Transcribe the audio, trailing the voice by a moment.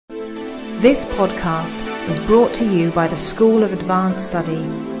This podcast is brought to you by the School of Advanced Study,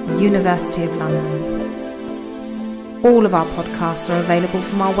 University of London. All of our podcasts are available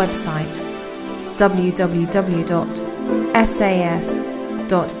from our website, www.sas.ac.uk.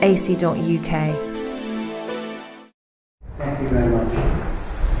 Thank you very much.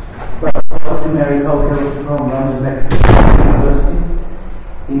 Well, Dr. Mary Coghill from London Metropolitan University.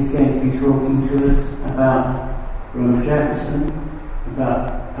 He's going to be talking to us about Roman Jakobson,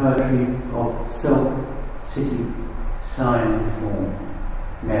 about poetry of self-city sign and form.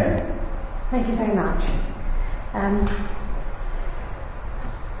 Mary. Thank you very much.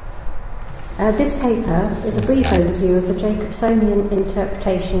 This paper is a brief overview of the Jacobsonian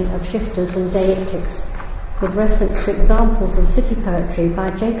interpretation of shifters and deictics, with reference to examples of city poetry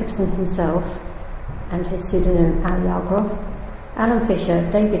by Jakobson himself and his pseudonym Aljagrov, Alan Fisher,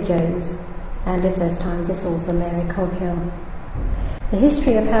 David Jones, and, if there's time, this author Mary Coghill. The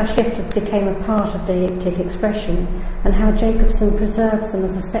history of how shifters became a part of deictic expression and how Jakobson preserves them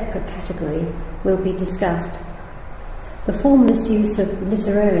as a separate category will be discussed. The formalist use of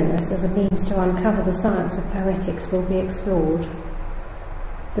literariness as a means to uncover the science of poetics will be explored.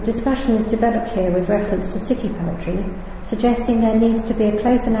 The discussion is developed here with reference to city poetry, suggesting there needs to be a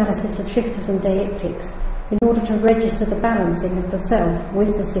close analysis of shifters and deictics in order to register the balancing of the self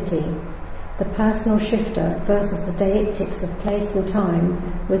with the city, the personal shifter versus the deictics of place and time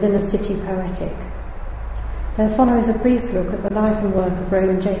within a city poetic. There follows a brief look at the life and work of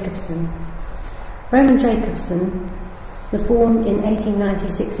Roman Jakobson. Roman Jakobson was born in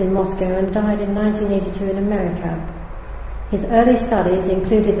 1896 in Moscow and died in 1982 in America. His early studies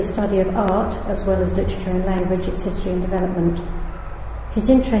included the study of art as well as literature and language, its history and development. His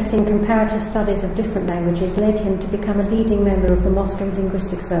interest in comparative studies of different languages led him to become a leading member of the Moscow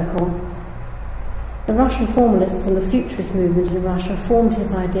linguistic circle. The Russian Formalists and the Futurist movement in Russia formed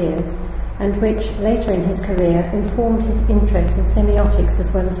his ideas, and which, later in his career, informed his interest in semiotics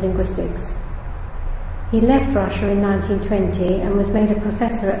as well as linguistics. He left Russia in 1920 and was made a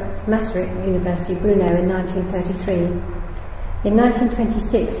professor at Maastricht University, Brno, in 1933. In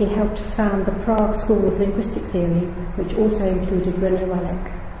 1926 he helped to found the Prague School of Linguistic Theory, which also included René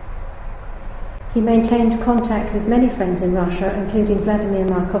Wellek. He maintained contact with many friends in Russia, including Vladimir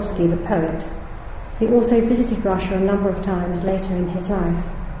Markovsky, the poet. He also visited Russia a number of times later in his life.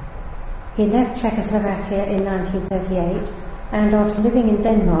 He left Czechoslovakia in 1938, and after living in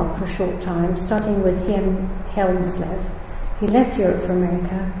Denmark for a short time, studying with Helmslev, he left Europe for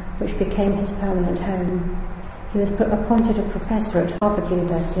America, which became his permanent home. He was appointed a professor at Harvard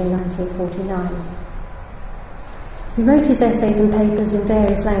University in 1949. He wrote his essays and papers in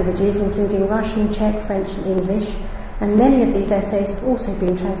various languages, including Russian, Czech, French and English, and many of these essays have also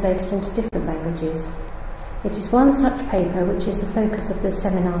been translated into different languages. It is one such paper which is the focus of this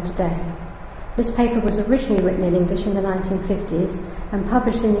seminar today. This paper was originally written in English in the 1950s and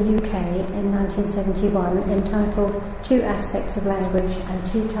published in the UK in 1971, entitled Two Aspects of Language and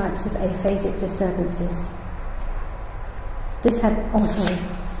Two Types of Aphasic Disturbances.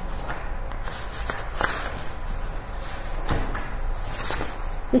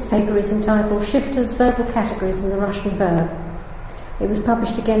 This paper is entitled Shifters, Verbal Categories and the Russian Verb. It was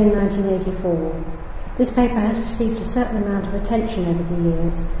published again in 1984. This paper has received a certain amount of attention over the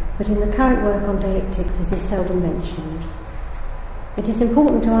years, but in the current work on deictics it is seldom mentioned. It is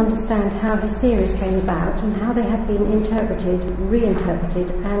important to understand how his theories came about and how they have been interpreted,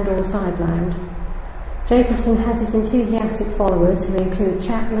 reinterpreted and or sidelined. Jakobson has his enthusiastic followers who include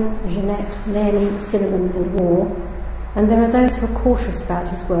Chapman, Jeanette, Nairne, Cinnamon and Waugh, and there are those who are cautious about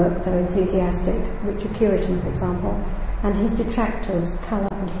his work, though enthusiastic, Richard Curitan for example, and his detractors, Culler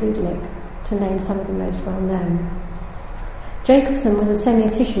and Friedrich, to name some of the most well known. Jakobson was a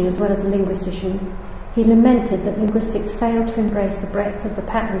semiotician as well as a linguistician. He lamented that linguistics failed to embrace the breadth of the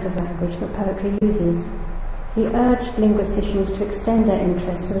patterns of language that poetry uses. He urged linguisticians to extend their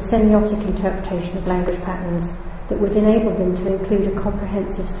interest to the semiotic interpretation of language patterns that would enable them to include a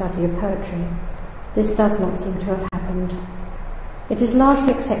comprehensive study of poetry. This does not seem to have happened. It is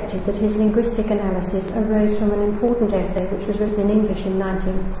largely accepted that his linguistic analysis arose from an important essay which was written in English in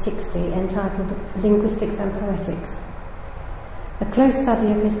 1960 entitled Linguistics and Poetics. A close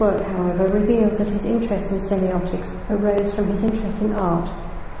study of his work, however, reveals that his interest in semiotics arose from his interest in art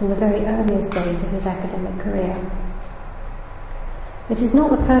from the very earliest days of his academic career. It is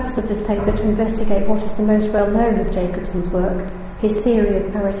not the purpose of this paper to investigate what is the most well known of Jakobson's work, his theory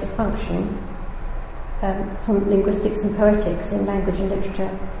of poetic function, from linguistics and poetics in language and literature,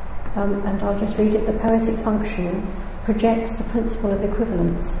 and I'll just read it. The poetic function projects the principle of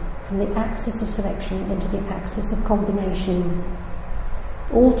equivalence from the axis of selection into the axis of combination.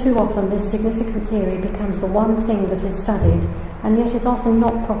 All too often this significant theory becomes the one thing that is studied, and yet is often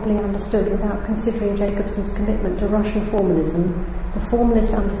not properly understood without considering Jakobson's commitment to Russian formalism, the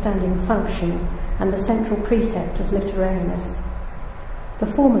formalist understanding of function, and the central precept of literariness. The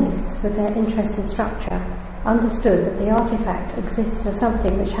formalists, with their interest in structure, understood that the artifact exists as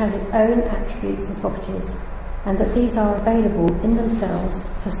something which has its own attributes and properties, and that these are available in themselves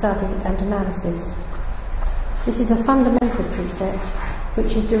for study and analysis. This is a fundamental precept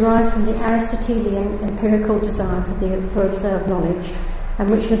which is derived from the Aristotelian empirical desire for observed knowledge,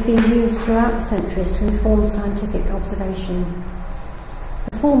 and which has been used throughout the centuries to inform scientific observation.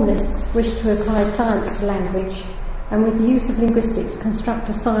 The formalists wished to apply science to language, and with the use of linguistics construct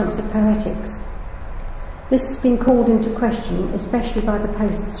a science of poetics. This has been called into question, especially by the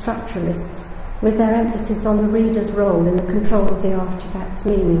post-structuralists, with their emphasis on the reader's role in the control of the artifact's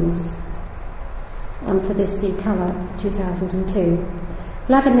meanings. And for this, see Colour, 2002.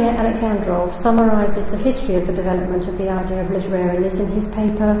 Vladimir Aljagrov summarises the history of the development of the idea of literariness in his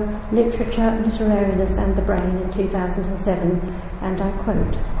paper Literature, Literariness and the Brain in 2007, and I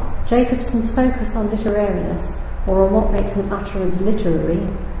quote, "Jakobson's focus on literariness, or on what makes an utterance literary,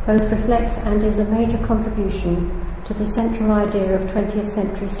 both reflects and is a major contribution to the central idea of 20th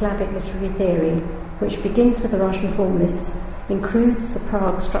century Slavic literary theory, which begins with the Russian formalists, includes the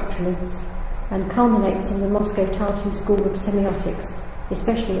Prague structuralists, and culminates in the Moscow Tartu school of semiotics,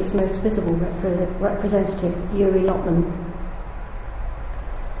 especially its most visible representative, Yuri Lotman."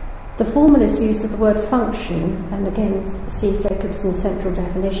 The formalist use of the word function, and again sees Jakobson's central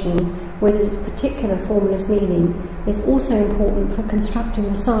definition, with its particular formalist meaning, is also important for constructing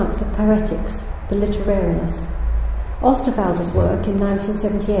the science of poetics, the literariness. Osterwalder's work in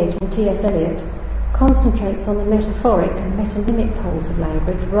 1978 on T.S. Eliot concentrates on the metaphoric and metonymic poles of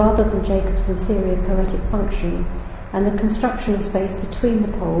language rather than Jakobson's theory of poetic function, and the construction of space between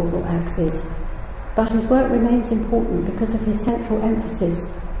the poles or axes. But his work remains important because of his central emphasis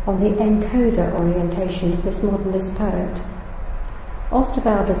on the encoder orientation of this modernist poet.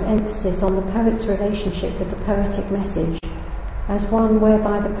 Osterwalder's emphasis on the poet's relationship with the poetic message as one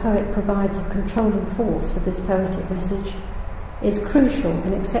whereby the poet provides a controlling force for this poetic message is crucial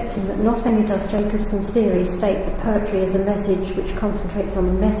in accepting that not only does Jakobson's theory state that poetry is a message which concentrates on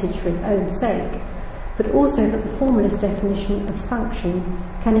the message for its own sake, but also that the formalist definition of function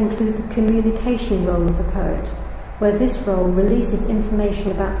can include the communication role of the poet, where this role releases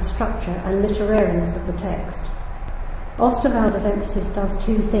information about the structure and literariness of the text. Osterwalder's emphasis does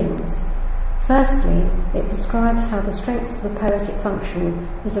two things. Firstly, it describes how the strength of the poetic function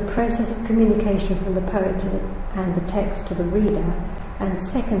is a process of communication from the poet and the text to the reader, and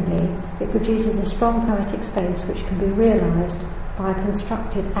secondly, it produces a strong poetic space which can be realised by a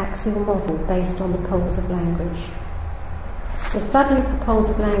constructed axial model based on the poles of language. The study of the poles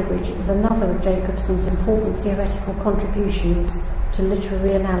of language is another of Jakobson's important theoretical contributions to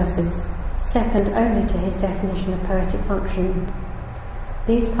literary analysis, second only to his definition of poetic function.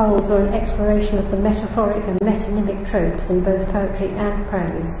 These poles are an exploration of the metaphoric and metonymic tropes in both poetry and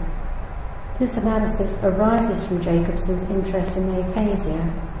prose. This analysis arises from Jakobson's interest in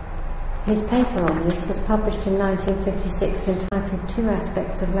aphasia. His paper on this was published in 1956 entitled Two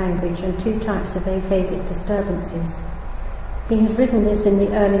Aspects of Language and Two Types of Aphasic Disturbances. He has written this in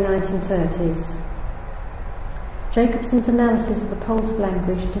the early 1930s. Jakobson's analysis of the poles of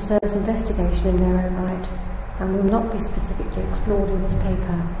language deserves investigation in their own right, and will not be specifically explored in this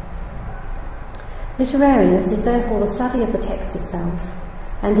paper. Literariness is therefore the study of the text itself,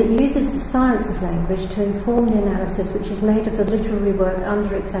 and it uses the science of language to inform the analysis which is made of the literary work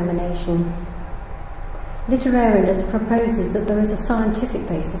under examination. Literariness proposes that there is a scientific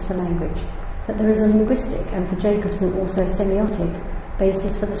basis for language, that there is a linguistic, and for Jakobson also semiotic,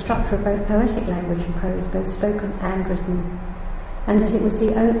 basis for the structure of both poetic language and prose, both spoken and written, and that it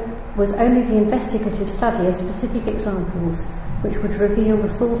was only the investigative study of specific examples which would reveal the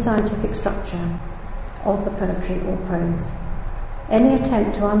full scientific structure of the poetry or prose. Any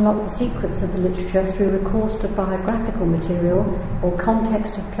attempt to unlock the secrets of the literature through recourse to biographical material or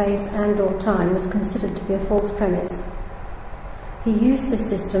context of place and or time was considered to be a false premise. He used this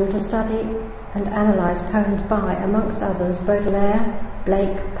system to study and analyse poems by, amongst others, Baudelaire,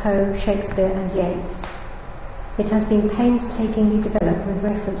 Blake, Poe, Shakespeare and Yeats. It has been painstakingly developed with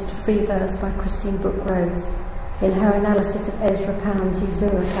reference to free verse by Christine Brooke Rose in her analysis of Ezra Pound's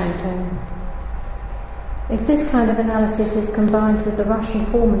Usura Canto. If this kind of analysis is combined with the Russian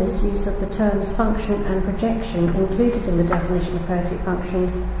formalist use of the terms function and projection included in the definition of poetic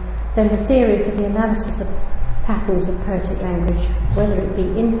function, then the theory for the analysis of patterns of poetic language, whether it be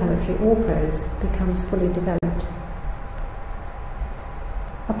in poetry or prose, becomes fully developed.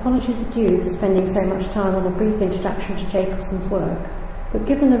 apologies are due for spending so much time on a brief introduction to Jakobson's work, but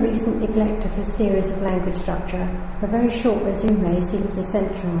given the recent neglect of his theories of language structure, a very short resume seems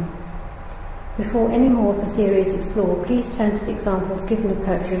essential. Before any more of the theory is explored, please turn to the examples given of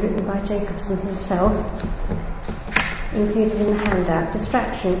poetry written by Jakobson himself, included in the handout,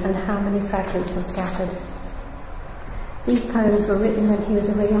 Distraction and How Many Fragments Are Scattered. These poems were written when he was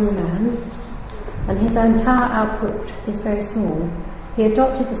a very young man, and his entire output is very small. He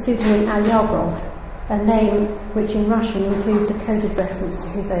adopted the pseudonym Aljagrov, a name which in Russian includes a coded reference to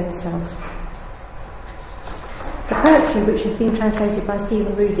his own self. The poetry, which has been translated by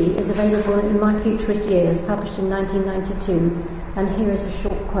Stephen Rudy, is available in My Futurist Years, published in 1992, and here is a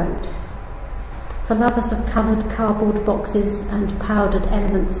short quote. For lovers of coloured cardboard boxes and powdered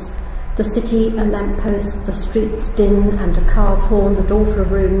elements, the city, a lamppost, the street's din, and a car's horn, the daughter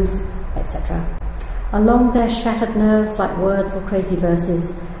of rooms, etc. Along their shattered nerves like words or crazy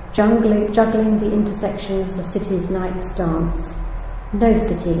verses, juggling the intersections, the city's nights dance. No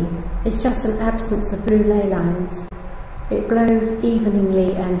city, it's just an absence of blue ley lines. It blows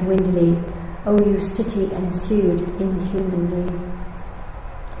eveningly and windily. Oh, you city ensued inhumanly.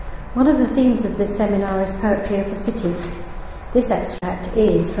 One of the themes of this seminar is poetry of the city. This extract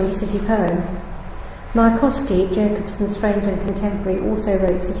is from a city poem. Mayakovsky, Jakobson's friend and contemporary, also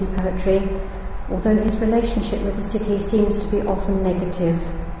wrote city poetry, although his relationship with the city seems to be often negative.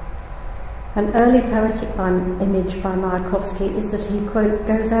 An early poetic image by Mayakovsky is that he, quote,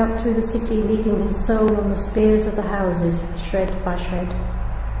 goes out through the city leaving his soul on the spears of the houses, shred by shred.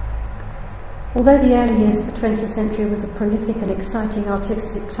 Although the early years of the 20th century was a prolific and exciting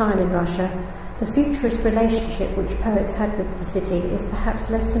artistic time in Russia, the futurist relationship which poets had with the city is perhaps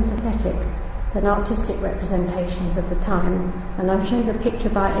less sympathetic than artistic representations of the time. And I'm showing a picture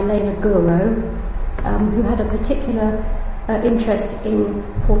by Elena Guro, who had a particular interest in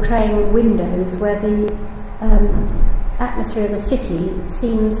portraying windows where the atmosphere of the city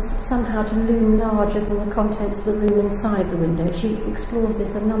seems somehow to loom larger than the contents of the room inside the window. She explores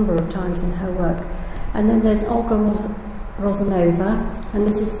this a number of times in her work. And then there's Olga Rozanova, and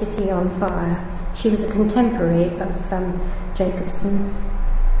this is City on Fire. She was a contemporary of Jakobson,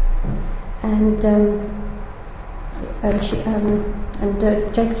 and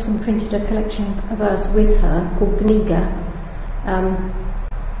Jakobson printed a collection of verse with her called Gniga,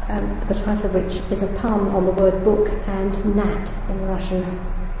 the title of which is a pun on the word book and gnat in Russian.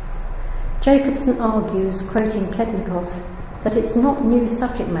 Jakobson argues, quoting Klebnikov, that it's not new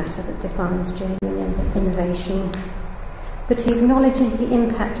subject matter that defines genuine innovation, but he acknowledges the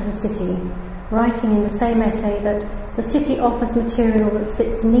impact of the city, writing in the same essay that the city offers material that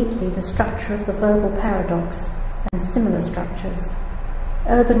fits neatly the structure of the verbal paradox and similar structures.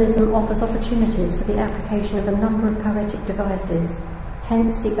 Urbanism offers opportunities for the application of a number of poetic devices,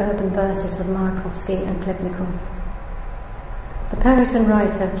 hence the urban verses of Mayakovsky and Klebnikov. The poet and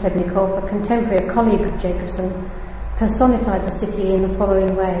writer Klebnikov, a contemporary colleague of Jakobson, personified the city in the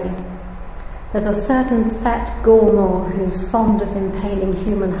following way. There's a certain fat gourmand who's fond of impaling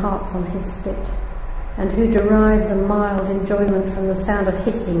human hearts on his spit, and who derives a mild enjoyment from the sound of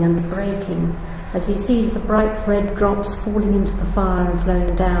hissing and breaking as he sees the bright red drops falling into the fire and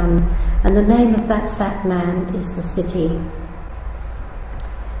flowing down, and the name of that fat man is the city.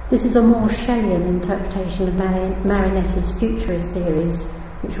 This is a more Schellian interpretation of Marinetti's futurist theories,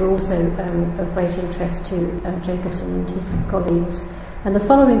 which were also of great interest to Jakobson and his colleagues. And the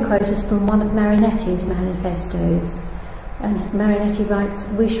following quote is from one of Marinetti's manifestos. And Marinetti writes,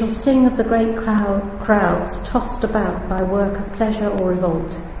 "We shall sing of the great crowds tossed about by work of pleasure or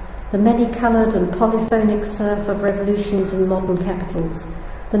revolt, the many-coloured and polyphonic surf of revolutions in modern capitals,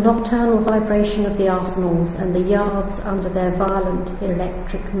 the nocturnal vibration of the arsenals and the yards under their violent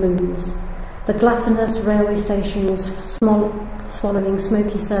electric moons, the gluttonous railway stations swallowing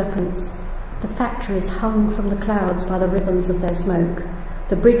smoky serpents, the factories hung from the clouds by the ribbons of their smoke,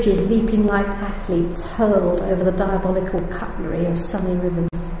 the bridges leaping like athletes hurled over the diabolical cutlery of sunny rivers."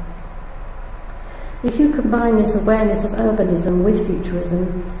 If you combine this awareness of urbanism with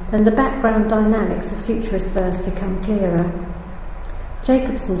futurism, then the background dynamics of futurist verse become clearer.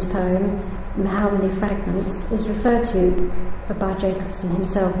 Jacobson's poem, How Many Fragments, is referred to by Jakobson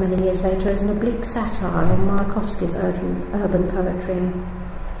himself many years later as an oblique satire on Mayakovsky's urban poetry.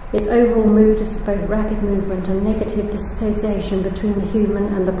 Its overall mood is both rapid movement and negative dissociation between the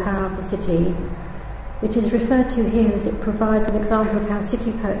human and the power of the city. It is referred to here as it provides an example of how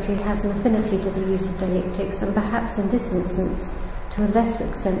city poetry has an affinity to the use of deictics, and perhaps in this instance, to a lesser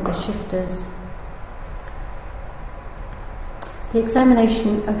extent, the shifters. The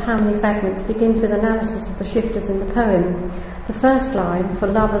examination of How Many Fragments begins with analysis of the shifters in the poem. The first line, for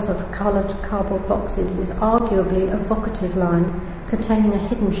lovers of coloured cardboard boxes, is arguably a vocative line containing a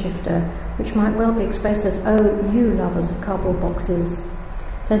hidden shifter, which might well be expressed as, "Oh, you lovers of cardboard boxes."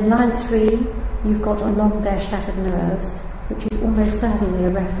 Then line 3, "You've got along their shattered nerves," which is almost certainly a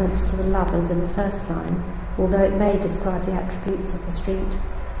reference to the lovers in the first line, although it may describe the attributes of the street.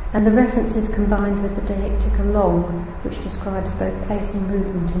 And the reference is combined with the deictic along, which describes both place and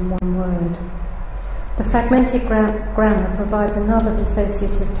movement in one word. The fragmented grammar provides another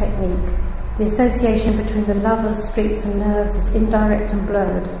dissociative technique. The association between the lovers, streets and nerves is indirect and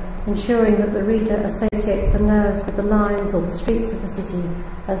blurred, ensuring that the reader associates the nerves with the lines or the streets of the city,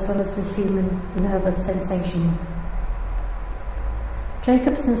 as well as with human nervous sensation.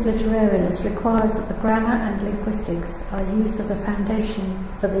 Jakobson's literariness requires that the grammar and linguistics are used as a foundation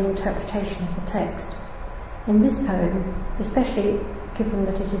for the interpretation of the text. In this poem, especially given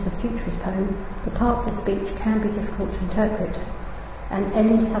that it is a futurist poem, the parts of speech can be difficult to interpret, and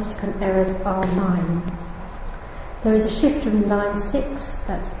any subsequent errors are mine. There is a shifter in line 6,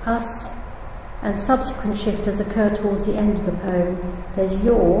 that's us, and subsequent shifters occur towards the end of the poem. There's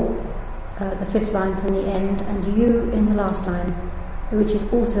your, the 5th line from the end, and you in the last line, which is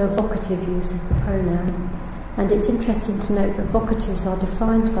also a vocative use of the pronoun. And it's interesting to note that vocatives are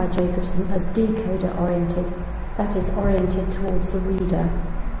defined by Jakobson as decoder-oriented, that is, oriented towards the reader.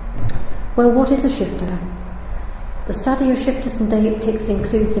 Well, what is a shifter? The study of shifters and deictics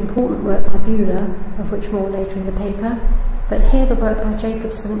includes important work by Bühler, of which more later in the paper, but here the work by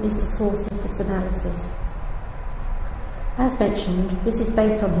Jakobson is the source of this analysis. As mentioned, this is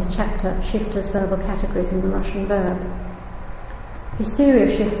based on his chapter, Shifters, Verbal Categories and the Russian Verb. His theory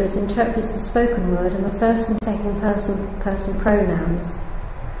of shifters interprets the spoken word and the first and second person pronouns.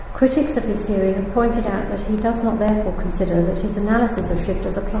 Critics of his theory have pointed out that he does not therefore consider that his analysis of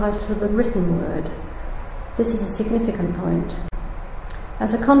shifters applies to the written word. This is a significant point.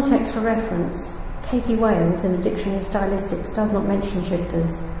 As a context for reference, Katie Wales in the Dictionary of Stylistics does not mention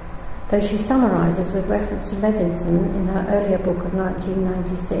shifters, though she summarises with reference to Levinson in her earlier book of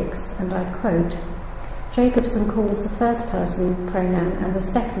 1996, and I quote, "Jakobson calls the first person pronoun and the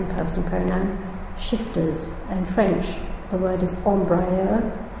second person pronoun shifters. In French, the word is embrayeur,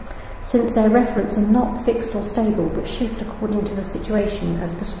 since their referents are not fixed or stable but shift according to the situation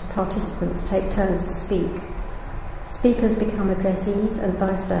as participants take turns to speak. Speakers become addressees and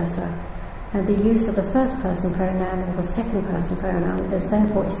vice versa, and the use of the first person pronoun or the second person pronoun is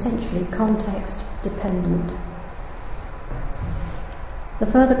therefore essentially context dependent." The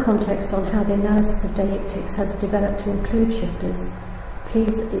further context on how the analysis of deictics has developed to include shifters,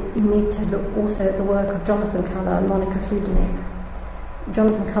 please, you need to look also at the work of Jonathan Culler and Monica Fludenik.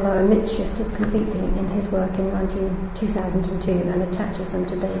 Jonathan Culler omits shifters completely in his work in 2002 and attaches them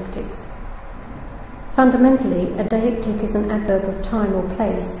to deictics. Fundamentally, a deictic is an adverb of time or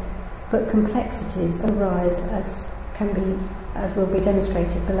place, but complexities arise as will be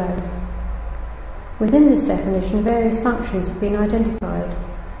demonstrated below. Within this definition, various functions have been identified,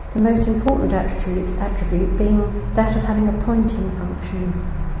 the most important attribute being that of having a pointing function.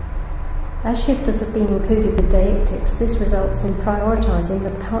 As shifters have been included with deictics, this results in prioritising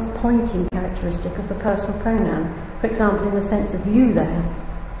the pointing characteristic of the personal pronoun, for example in the sense of you there.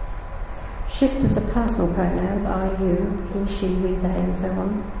 Shifters are personal pronouns, I, you, he, she, we, they, and so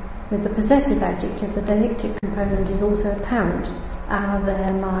on. With the possessive adjective, the deictic component is also apparent, our,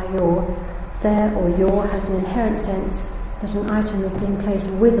 their, my, your. Their or your has an inherent sense that an item is being placed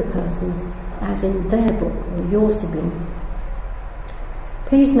with a person, as in their book or your sibling.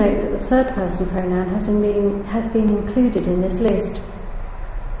 Please note that the third person pronoun has been included in this list.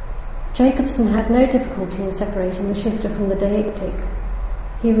 Jakobson had no difficulty in separating the shifter from the deictic.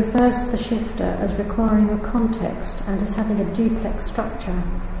 He refers to the shifter as requiring a context and as having a duplex structure,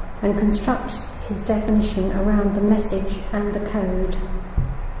 and constructs his definition around the message and the code.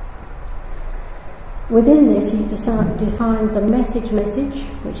 Within this, he defines a message,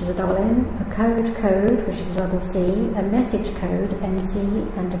 which is a double M, a code, which is a double C, a message code, MC,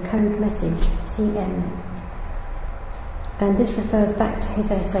 and a code message, CM. And this refers back to his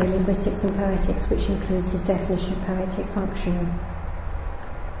essay, Linguistics and Poetics, which includes his definition of poetic function.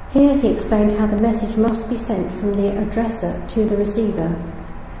 Here he explained how the message must be sent from the addresser to the receiver,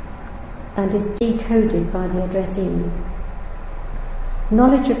 and is decoded by the addressee.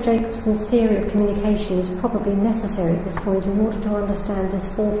 Knowledge of Jakobson's theory of communication is probably necessary at this point in order to understand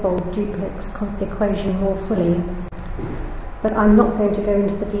this fourfold duplex equation more fully, but I'm not going to go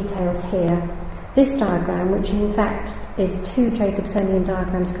into the details here. This diagram, which in fact is two Jacobsonian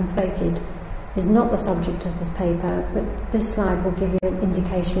diagrams conflated, is not the subject of this paper, but this slide will give you an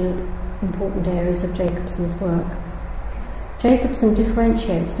indication of important areas of Jakobson's work. Jakobson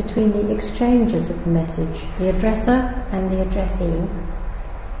differentiates between the exchangers of the message, the addresser and the addressee,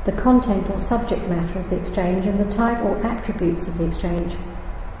 the content or subject matter of the exchange, and the type or attributes of the exchange.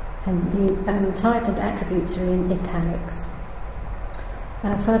 And the type and attributes are in italics.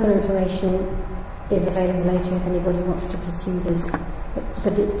 Further information is available later if anybody wants to pursue this,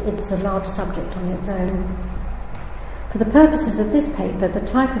 but it's a large subject on its own. For the purposes of this paper, the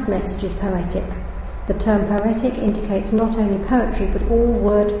type of message is poetic. The term poetic indicates not only poetry but all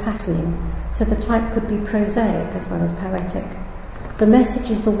word patterning, so the type could be prosaic as well as poetic. The message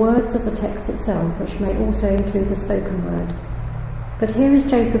is the words of the text itself, which may also include the spoken word. But here is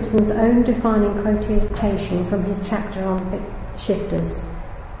Jakobson's own defining quotation from his chapter on shifters.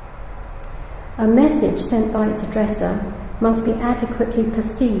 A message sent by its addresser must be adequately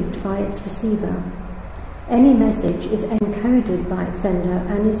perceived by its receiver. Any message is encoded by its sender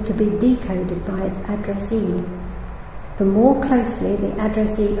and is to be decoded by its addressee. The more closely the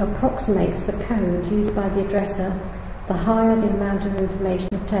addressee approximates the code used by the addresser, the higher the amount of information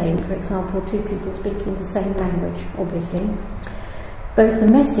obtained. For example, two people speaking the same language, obviously. Both the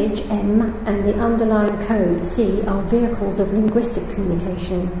message, M, and the underlying code, C, are vehicles of linguistic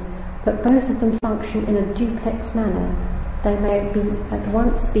communication, but both of them function in a duplex manner. They may at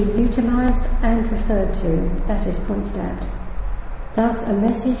once be utilised and referred to, that is, pointed at. Thus, a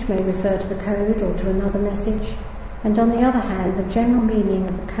message may refer to the code or to another message, and on the other hand, the general meaning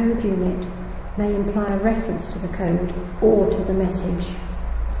of a code unit may imply a reference to the code or to the message.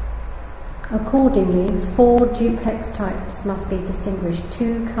 Accordingly, 4 duplex types must be distinguished,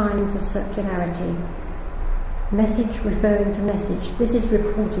 2 kinds of circularity. Message referring to message. This is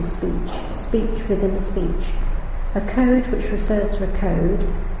reported speech, speech within a speech. A code which refers to a code.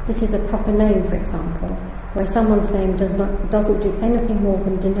 This is a proper name, for example, where someone's name doesn't do anything more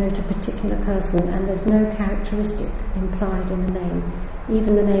than denote a particular person, and there's no characteristic implied in the name.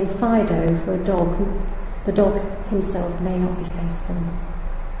 Even the name Fido for a dog, the dog himself may not be faithful.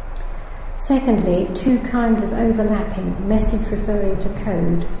 Secondly, 2 kinds of overlapping, message referring to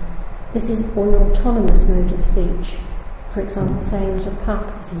code. This is an autonomous mode of speech. For example, saying that a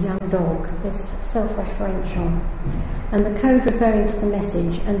pup is a young dog is self-referential. And the code referring to the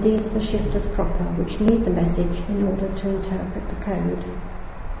message, and these are the shifters proper, which need the message in order to interpret the code.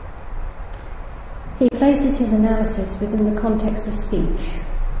 He places his analysis within the context of speech,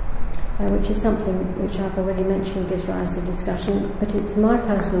 which is something which I've already mentioned gives rise to discussion, but it's my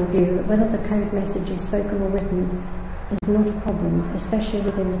personal view that whether the code message is spoken or written is not a problem, especially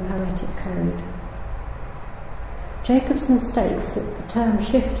within the poetic code. Jakobson states that the term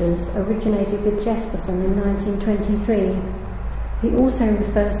shifters originated with Jesperson in 1923. He also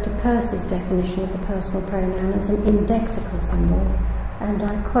refers to Peirce's definition of the personal pronoun as an indexical symbol, and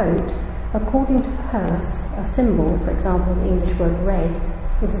I quote, "According to Peirce, a symbol, for example the English word red,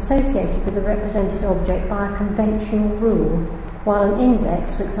 is associated with the represented object by a conventional rule, while an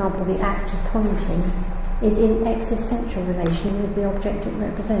index, for example the act of pointing, is in existential relation with the object it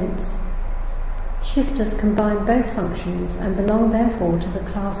represents. Shifters combine both functions and belong therefore to the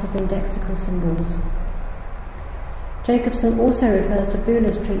class of indexical symbols." Jakobson also refers to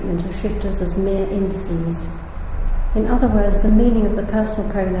Bülow's treatment of shifters as mere indices. In other words, the meaning of the personal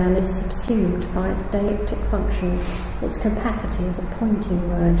pronoun is subsumed by its deictic function, its capacity as a pointing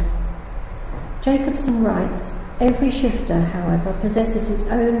word. Jakobson writes, "Every shifter, however, possesses its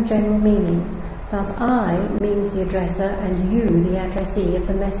own general meaning. Thus I means the addresser and you the addressee of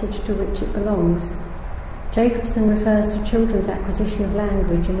the message to which it belongs." Jakobson refers to children's acquisition of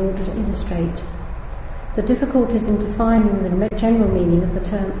language in order to illustrate. The difficulties in defining the general meaning of the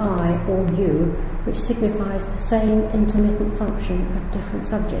term I or you, which signifies the same intermittent function of different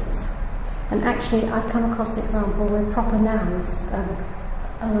subjects. And actually I've come across an example where proper nouns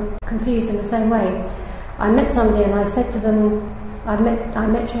are confused in the same way. I met somebody and I said to them, I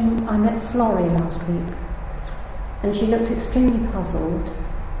met Florrie last week, and she looked extremely puzzled,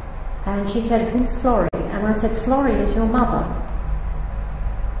 and she said, "Who's Florrie?" And I said, "Florrie is your mother."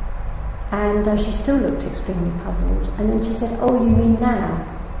 And she still looked extremely puzzled, and then she said, "Oh, you mean Nana?"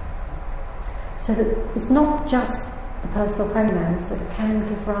 So that it's not just the personal pronouns that can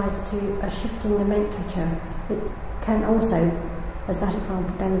give rise to a shifting nomenclature. It can also, as that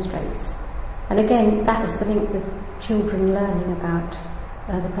example demonstrates. And again, that is the link with children learning about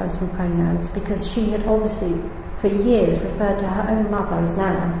the personal pronouns, because she had obviously for years referred to her own mother as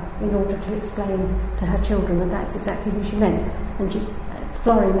Nana in order to explain to her children that that's exactly who she meant, and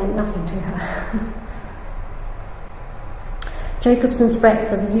Florrie meant nothing to her. Jakobson's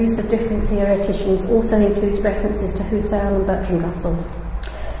breadth of the use of different theoreticians also includes references to Husserl and Bertrand Russell.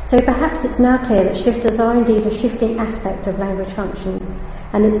 So perhaps it's now clear that shifters are indeed a shifting aspect of language function,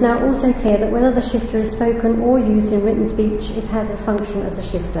 and it's now also clear that whether the shifter is spoken or used in written speech, it has a function as a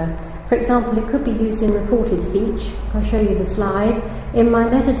shifter. For example, it could be used in reported speech. I'll show you the slide. In my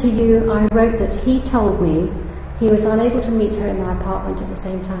letter to you, I wrote that he told me he was unable to meet her in my apartment at the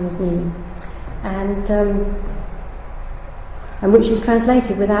same time as me. And which is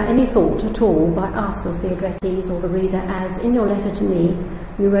translated without any thought at all by us as the addressees or the reader as, in your letter to me,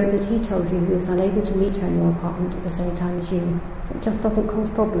 you wrote that he told you he was unable to meet her in your apartment at the same time as you. It just doesn't cause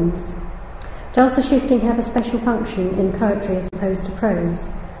problems. Does the shifting have a special function in poetry as opposed to prose?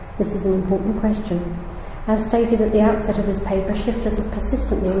 This is an important question. As stated at the outset of this paper, shifters are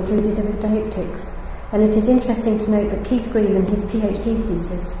persistently included in the Deictics, and it is interesting to note that Keith Green in his PhD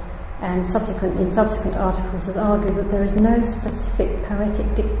thesis and in subsequent articles has argued that there is no specific poetic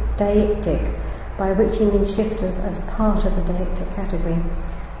deictic, by which he means shifters as part of the deictic category.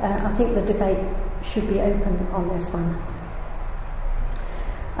 I think the debate should be open on this one.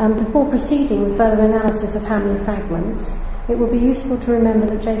 Before proceeding with further analysis of how many fragments, it will be useful to remember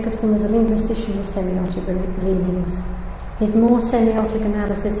that Jakobson was a linguistician with semiotic leanings. His more semiotic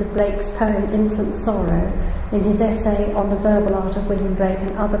analysis of Blake's poem Infant Sorrow, in his essay on the verbal art of William Blake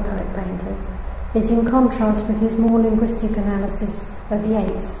and other poet painters, is in contrast with his more linguistic analysis of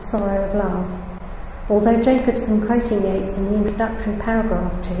Yeats' Sorrow of Love. Although Jakobson, quoting Yeats in the introductory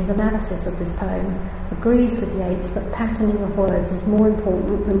paragraph to his analysis of this poem, agrees with Yeats that patterning of words is more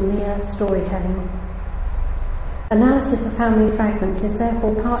important than mere storytelling. Analysis of how many fragments is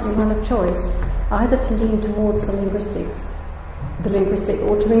therefore partly one of choice, either to lean towards the linguistic,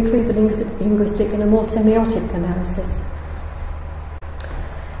 or to include the linguistic in a more semiotic analysis.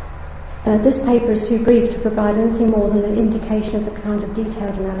 This paper is too brief to provide anything more than an indication of the kind of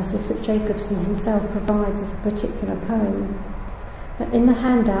detailed analysis which Jakobson himself provides of a particular poem. In the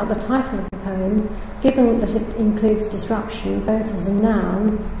handout, the title of the poem, given that it includes disruption both as a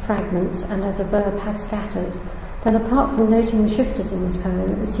noun, fragments, and as a verb, have scattered, then apart from noting the shifters in this poem,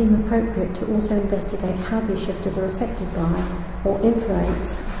 it would seem appropriate to also investigate how these shifters are affected by or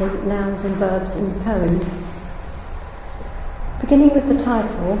influence the nouns and verbs in the poem. Beginning with the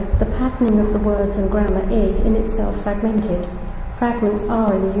title, the patterning of the words and grammar is in itself fragmented. Fragments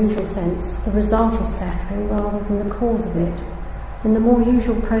are, in the usual sense, the result of scattering rather than the cause of it. In the more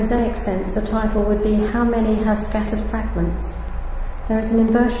usual prosaic sense, the title would be How Many Have Scattered Fragments? There is an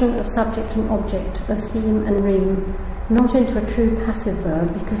inversion of subject and object, of theme and rime, not into a true passive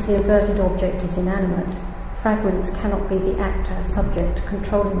verb because the inverted object is inanimate. Fragments cannot be the actor, subject,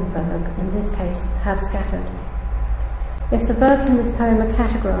 controlling the verb, in this case, have scattered. If the verbs in this poem are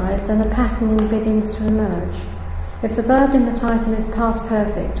categorised, then a patterning begins to emerge. If the verb in the title is past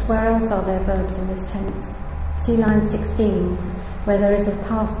perfect, where else are there verbs in this tense? See line 16, where there is a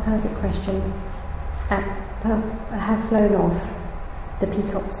past perfect question, have flown off, the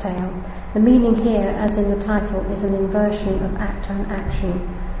peacock's tail. The meaning here, as in the title, is an inversion of actor and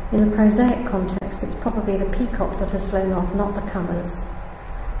action. In a prosaic context, it's probably the peacock that has flown off, not the colours.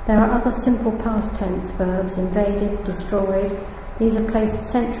 There are other simple past tense verbs, invaded, destroyed. These are placed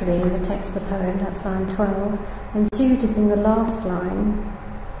centrally in the text of the poem, that's line 12. Ensued is in the last line,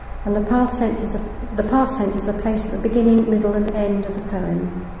 and the past tenses are placed at the beginning, middle and end of the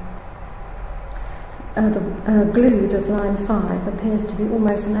poem. The glued of line 5 appears to be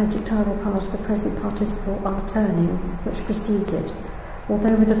almost an adjectival part of the present participle are turning, which precedes it,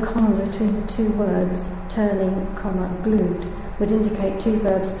 although with a comma between the two words, turning, comma, glued, would indicate two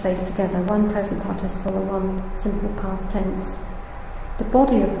verbs placed together, one present participle and one simple past tense. The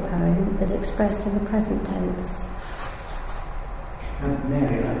body of the poem is expressed in the present tense.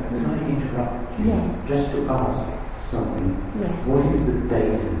 Mary, can I interrupt you? Yes. Just to ask something. Yes. What is the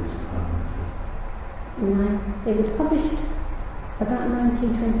date of this poem? It was published about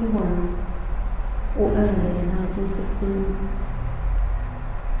 1921, or earlier, 1916.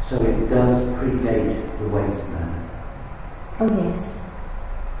 So it does predate the Wasteland. Oh yes.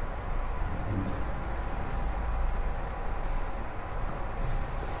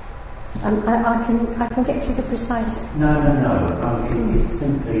 I can get you the precise. No. It's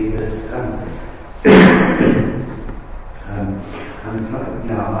simply that I'm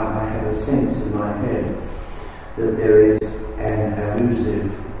trying. I have a sense in my head that there is an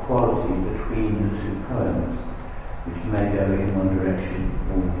allusive quality between the two poems, which may go in one direction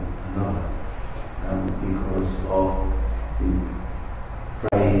or another, because of the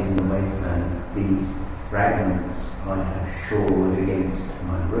phrase in the Wasteland, these fragments I have shored against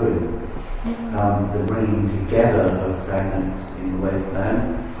my room. The bringing together of fragments in the Wasteland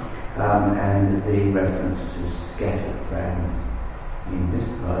and the reference to scattered fragments in this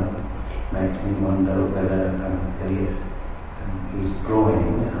poem makes me wonder whether Eliot is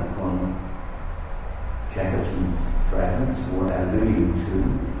drawing upon Jakobson's fragments, or alluding to,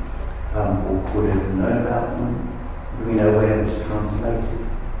 or could have known about them. Do we know where it was translated?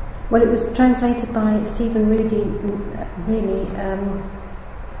 Well, it was translated by Stephen Reedy, really. That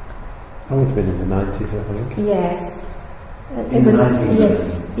would have been in the 90s, I think. Yes. In the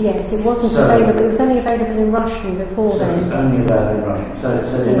 1990s? Yes, it wasn't available. It was only available in Russian before then. So it's only available in Russian. So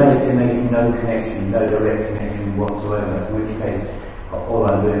they're making no connection, no direct connection whatsoever. In which case, all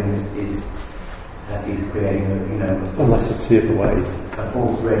I'm doing is creating unless it's the other way, a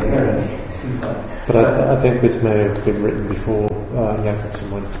false red herring. But I think this may have been written before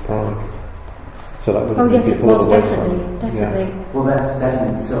Jakobson went to Prague. So that would be before the website. Definitely. Yeah. Well, that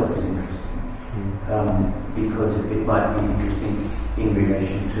in itself is interesting, because it might be interesting in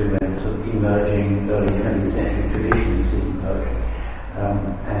relation to a sort of emerging early 20th century tradition of city poetry.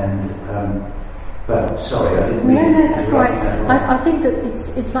 But sorry, I didn't mean No, that's all right. I think that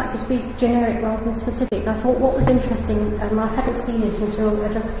it's likely to be generic rather than specific. I thought what was interesting, I hadn't seen it until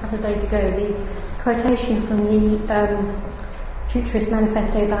just a couple of days ago, the quotation from the Futurist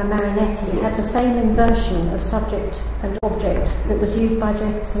Manifesto by Marinetti had the same inversion of subject and object that was used by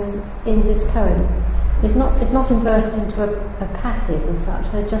Jakobson in this poem. It's not inverted into a passive as such.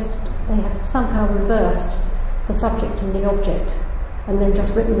 They have somehow reversed the subject and the object, and then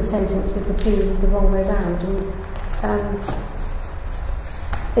just written the sentence with the two the wrong way round. And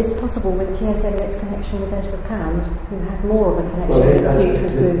it's possible with T.S. Eliot's connection with Ezra Pound, who had more of a connection with the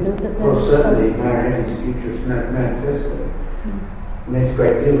Futurist movement. Well, certainly Marinetti's Futurist Manifesto meant a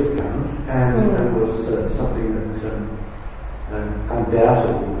great deal to Pound, and was something that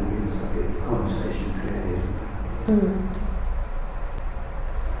undoubtedly would be the subject of conversation between Eliot and Pound.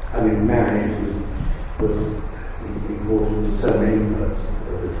 I mean, Marinetti was important to so many poets at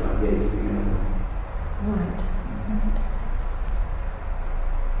the time, Yeats being one. Right.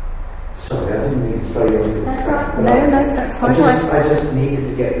 Sorry, I didn't mean to throw you off the That's track. right. No, that's quite right. I just needed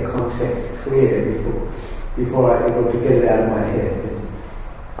to get the context clear before I able to get it out of my head.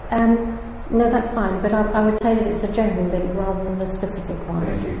 No, that's fine, but I would say that it's a general link rather than a specific one.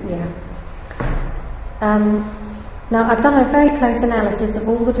 Thank you. Yeah. Now, I've done a very close analysis of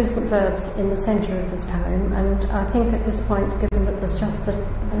all the different verbs in the centre of this poem, and I think at this point, given that there's just the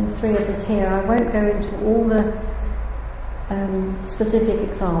three of us here, I won't go into all the specific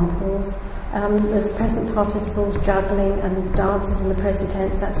examples. There's present participles, juggling, and dances in the present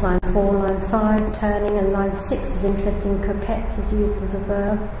tense. That's line 4, line 5, turning, and line 6 is interesting. Coquettes is used as a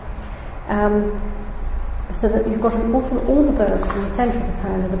verb. So that you've got all the verbs in the centre of the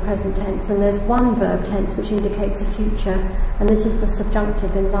poem are the present tense, and there's one verb tense which indicates a future, and this is the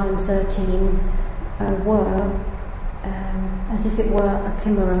subjunctive in line 13, were, as if it were a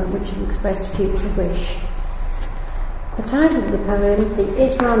chimera which has expressed future wish. The title of the poem, the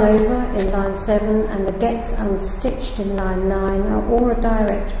is run over in line 7 and the gets unstitched in line 9 are all a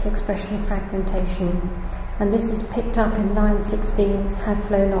direct expression of fragmentation, and this is picked up in line 16, have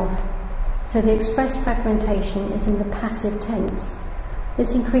flown off. So the expressed fragmentation is in the passive tense.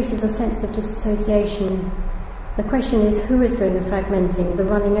 This increases a sense of disassociation. The question is who is doing the fragmenting, the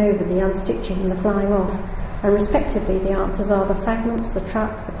running over, the unstitching and the flying off, and respectively the answers are the fragments, the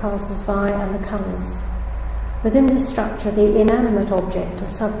truck, the passers-by and the colours. Within this structure, the inanimate object, a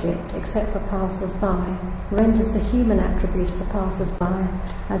subject, except for passers-by, renders the human attribute of the passers-by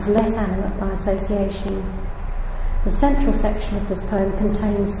as less animate by association. The central section of this poem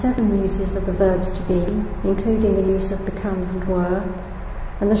contains 7 uses of the verbs to be, including the use of becomes and were,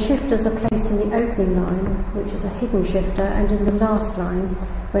 and the shifters are placed in the opening line, which is a hidden shifter, and in the last line,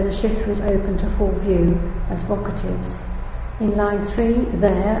 where the shifter is open to full view, as vocatives. In line 3,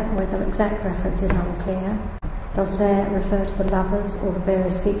 there, where the exact reference is unclear, does there refer to the lovers or the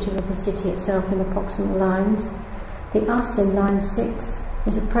various features of the city itself in the proximal lines? The us in line 6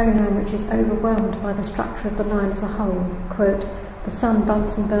 is a pronoun which is overwhelmed by the structure of the line as a whole. Quote, the sun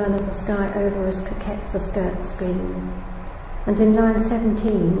Bunsen burner the sky over as coquettes a skirt screen. And in line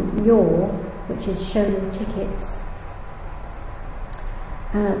 17, your, which is show you tickets,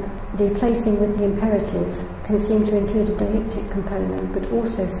 the placing with the imperative can seem to include a deictic component, but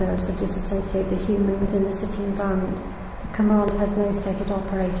also serves to disassociate the human within the city environment. The command has no stated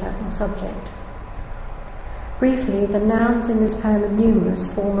operator or subject. Briefly, the nouns in this poem are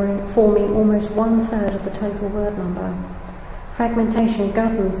numerous, forming almost 1/3 of the total word number. Fragmentation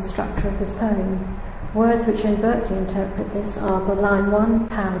governs the structure of this poem. Words which overtly interpret this are the line 1,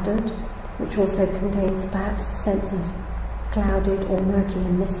 powdered, which also contains perhaps a sense of clouded or murky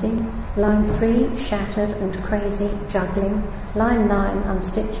and misty. Line 3, shattered and crazy, juggling. Line 9,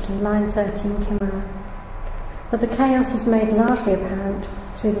 unstitched, and line 13, chimera. But the chaos is made largely apparent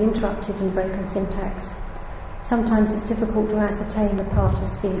through the interrupted and broken syntax. Sometimes it's difficult to ascertain the part of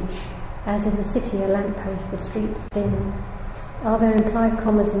speech, as in the city, a lamppost, the streets dim. Are there implied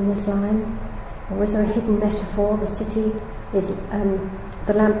commas in this line? Or is there a hidden metaphor? The city is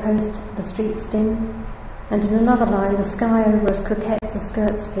the lamppost, the streets dim. And in another line, the sky over us coquettes a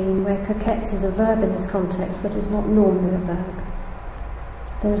skirt spleen, where coquettes is a verb in this context, but is not normally a verb.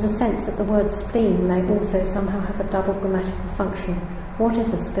 There is a sense that the word spleen may also somehow have a double grammatical function. What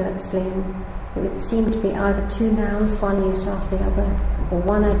is a skirt spleen? It would seem to be either two nouns, one used after the other, or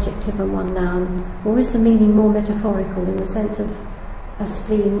one adjective and one noun, or is the meaning more metaphorical in the sense of a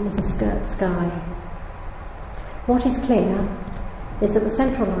spleen is a skirt sky? What is clear is that the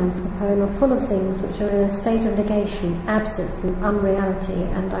central lines of the poem are full of things which are in a state of negation, absence and unreality,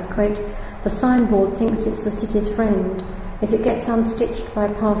 and I quote, "The signboard thinks it's the city's friend. If it gets unstitched by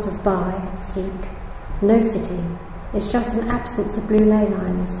passers-by, seek. No city. It's just an absence of blue ley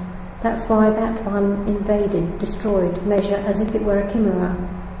lines. That's why that one invaded, destroyed, measure as if it were a chimera.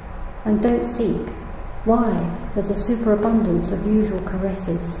 And don't seek. Why? There's a superabundance of usual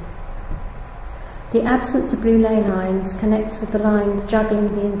caresses." The absence of blue ley lines connects with the line juggling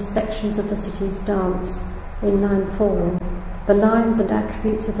the intersections of the city's dance in line 4. The lines and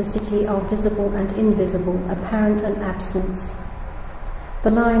attributes of the city are visible and invisible, apparent and absent.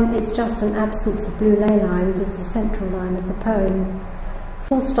 The line, "It's just an absence of blue ley lines," is the central line of the poem.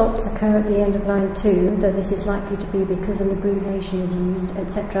 Full stops occur at the end of line 2, though this is likely to be because an abbreviation is used,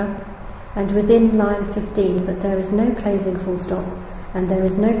 etc., and within line 15, but there is no closing full stop, and there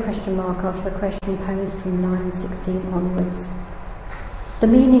is no question mark after the question posed from line 16 onwards. The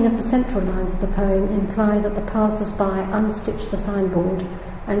meaning of the central lines of the poem imply that the passers-by unstitch the signboard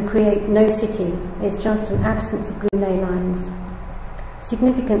and create no city. It's just an absence of blue ley lines.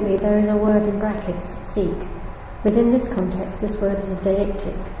 Significantly, there is a word in brackets, seek. Within this context, this word is a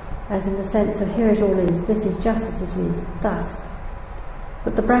deictic, as in the sense of here it all is, this is just as it is, thus.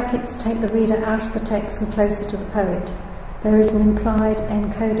 But the brackets take the reader out of the text and closer to the poet. There is an implied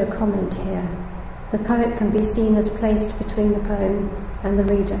encoder comment here. The poet can be seen as placed between the poem and the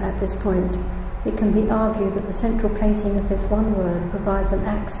reader at this point. It can be argued that the central placing of this one word provides an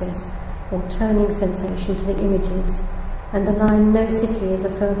access or turning sensation to the images, and the line "no city" is a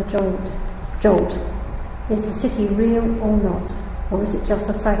further jolt. Is the city real or not, or is it just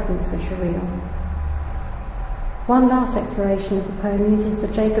the fragments which are real? One last exploration of the poem uses the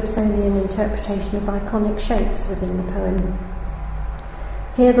Jakobsonian interpretation of iconic shapes within the poem.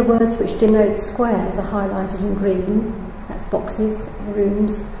 Here the words which denote squares are highlighted in green, that's boxes,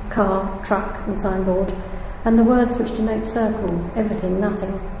 rooms, car, truck and signboard, and the words which denote circles, everything,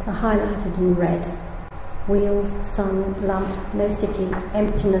 nothing, are highlighted in red. Wheels, sun, lump, no city,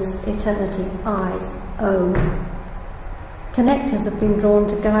 emptiness, eternity, eyes, oh. Connectors have been drawn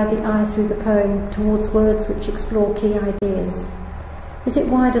to guide the eye through the poem towards words which explore key ideas. Is it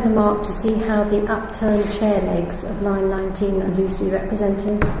wide of the mark to see how the upturned chair legs of line 19 are loosely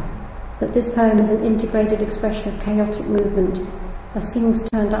represented? That this poem is an integrated expression of chaotic movement, of things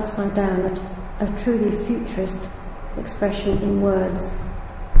turned upside down, a truly futurist expression in words.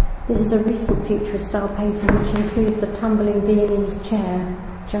 This is a recent futurist style painting which includes a tumbling Viennese chair,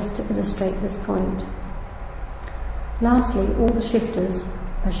 just to illustrate this point. Lastly, all the shifters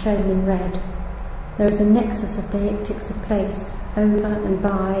are shown in red. There is a nexus of deictics of place, over and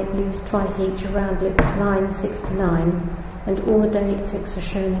by, used twice each around lines 6 to 9, and all the deictics are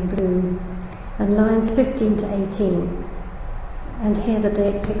shown in blue, and lines 15 to 18. And here the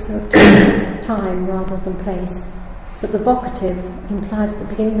deictics are of time rather than place, but the vocative, implied at the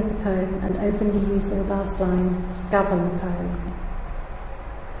beginning of the poem and openly used in the last line, govern the poem.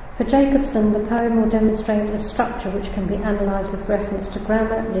 For Jakobson, the poem will demonstrate a structure which can be analysed with reference to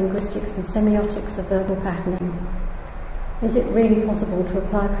grammar, linguistics and semiotics of verbal patterning. Is it really possible to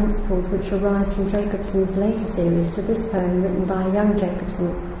apply principles which arise from Jakobson's later theories to this poem written by a young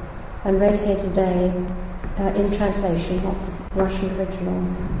Jakobson and read here today in translation, not the Russian original?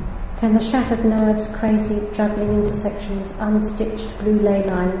 Can the shattered nerves, crazy, juggling intersections, unstitched blue ley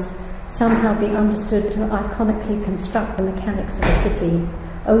lines somehow be understood to iconically construct the mechanics of a city?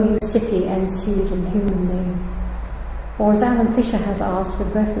 O you city ensued inhumanly. Or as Alan Fisher has asked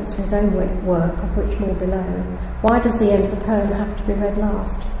with reference to his own work, of which more below, why does the end of the poem have to be read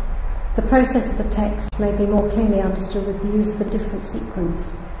last? The process of the text may be more clearly understood with the use of a different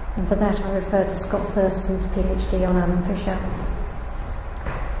sequence, and for that I refer to Scott Thurston's PhD on Alan Fisher.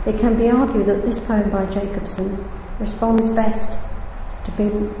 It can be argued that this poem by Jakobson responds best to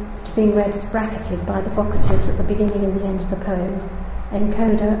being read as bracketed by the vocatives at the beginning and the end of the poem.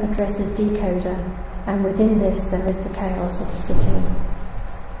 Encoder addresses decoder, and within this there is the chaos of the city.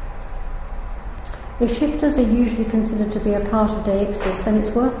 If shifters are usually considered to be a part of Deictics, then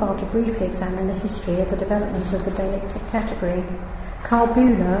it's worthwhile to briefly examine the history of the development of the Deictic category. Karl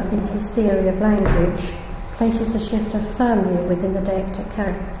Bühler, in his theory of language, places the shifter firmly within the Deictic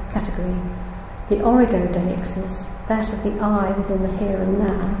category. The origo-deixis, that of the I within the here and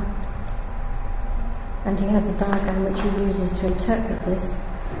now, and he has a diagram which he uses to interpret this,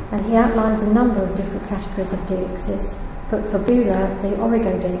 and he outlines a number of different categories of deixis, but for Bühler, the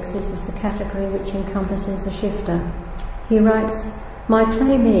origo-deixis is the category which encompasses the shifter. He writes, "My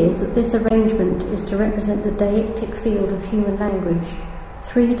claim is that this arrangement is to represent the deictic field of human language.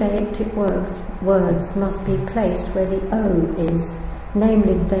 3 deictic words must be placed where the O is,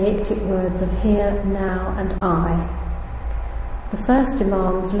 namely the deictic words of here, now, and I. The first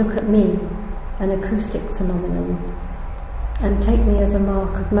demands look at me, an acoustic phenomenon, and take me as a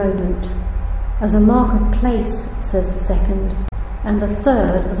mark of moment. As a mark of place, says the second, and the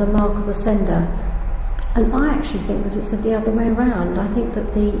third as a mark of the sender." And I actually think that it's the other way around. I think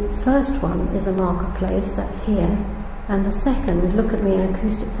that the first one is a mark of place, that's here, and the second, look at me, an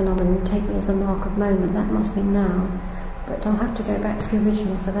acoustic phenomenon, take me as a mark of moment, that must be now. But I'll have to go back to the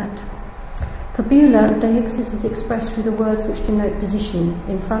original for that. For Bühler, deixis is expressed through the words which denote position,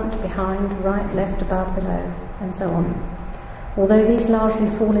 in front, behind, right, left, above, below, and so on. Although these largely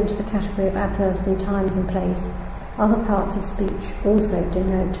fall into the category of adverbs in times and place, other parts of speech also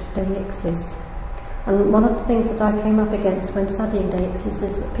denote deixis. And one of the things that I came up against when studying deixis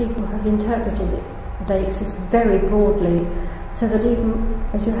is that people have interpreted deixis very broadly, so that even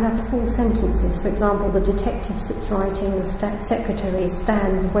as you have full sentences, for example, the detective sits writing, the secretary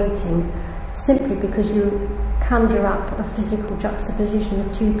stands waiting, simply because you conjure up a physical juxtaposition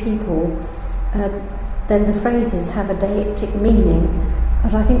of two people, then the phrases have a deictic meaning.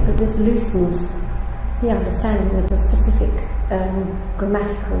 But I think that this loosens the understanding of the specific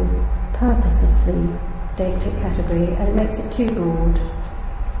grammatical purpose of the deictic category, and it makes it too broad.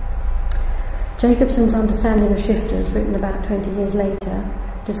 Jakobson's understanding of shifters, written about 20 years later,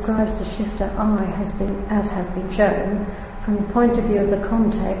 describes the shifter I as has been shown from the point of view of the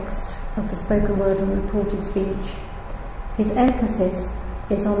context of the spoken word and reported speech. His emphasis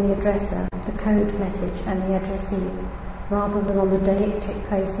is on the addresser, the code message, and the addressee, rather than on the deictic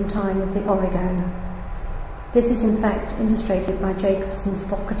place and time of the origo. This is in fact illustrated by Jakobson's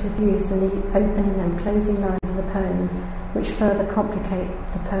vocative use in the opening and closing lines of the poem, which further complicate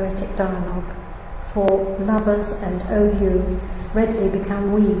the poetic dialogue. For lovers and OU readily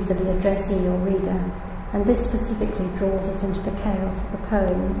become we for the addressee or reader, and this specifically draws us into the chaos of the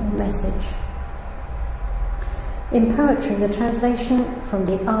poem or message. In poetry, the translation from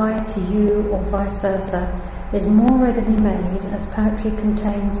the I to you or vice versa is more readily made as poetry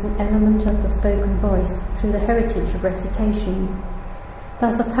contains an element of the spoken voice through the heritage of recitation.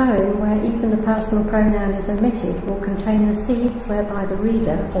 Thus a poem where even the personal pronoun is omitted will contain the seeds whereby the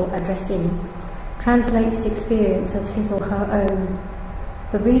reader or addressee translates the experience as his or her own.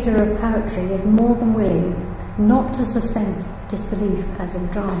 The reader of poetry is more than willing not to suspend disbelief as in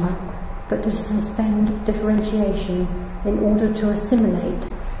drama, but to suspend differentiation in order to assimilate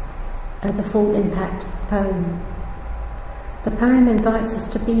the full impact of the poem. The poem invites us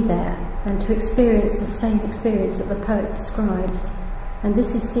to be there and to experience the same experience that the poet describes, and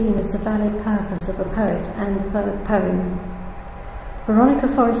this is seen as the valid purpose of the poet and the poem. Veronica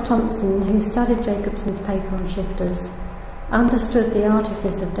Forrest Thompson, who studied Jakobson's paper on shifters, understood the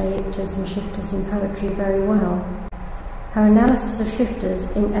artifice of deictors and shifters in poetry very well. Her analysis of shifters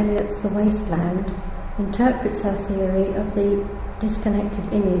in Eliot's The Waste Land interprets her theory of the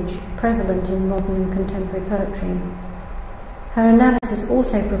disconnected image prevalent in modern and contemporary poetry. Her analysis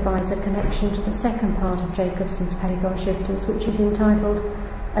also provides a connection to the second part of Jakobson's paper on shifters, which is entitled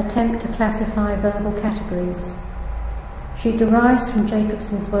Attempt to Classify Verbal Categories. She derives from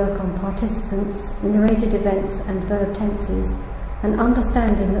Jakobson's work on participants, narrated events and verb tenses, an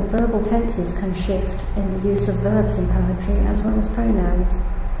understanding that verbal tenses can shift in the use of verbs in poetry as well as pronouns.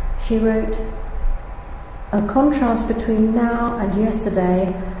 She wrote, "A contrast between now and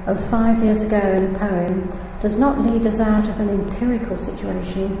yesterday of 5 years ago in a poem does not lead us out of an empirical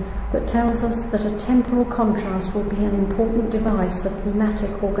situation, but tells us that a temporal contrast will be an important device for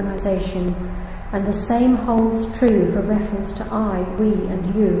thematic organisation, and the same holds true for reference to I, we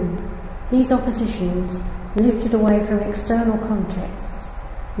and you. These oppositions, lifted away from external contexts,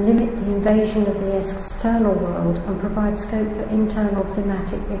 limit the invasion of the external world and provide scope for internal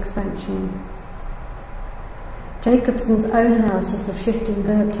thematic expansion." Jakobson's own analysis of shifting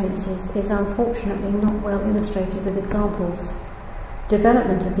verb tenses is unfortunately not well illustrated with examples.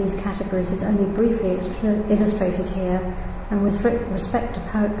 Development of these categories is only briefly illustrated here, and with respect to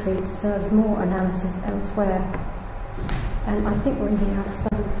poetry deserves more analysis elsewhere. And I think really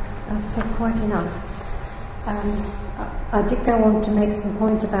I've said quite enough. I did go on to make some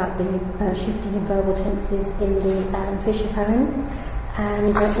point about the shifting in verbal tenses in the Alan Fisher poem,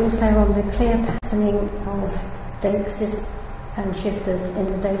 and also on the clear patterning of Deictics and shifters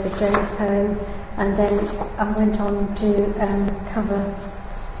in the David Jones poem, and then I went on to cover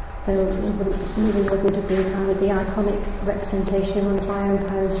the moving movement of being time with the iconic representation in one of my own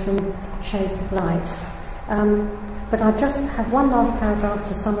poems from Shades of Light. But I just have one last paragraph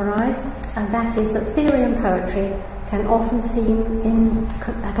to summarise, and that is that theory and poetry can often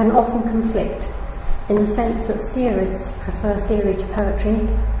conflict, in the sense that theorists prefer theory to poetry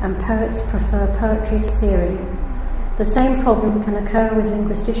and poets prefer poetry to theory. The same problem can occur with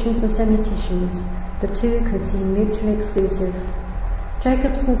linguisticians and semioticians. The two can seem mutually exclusive.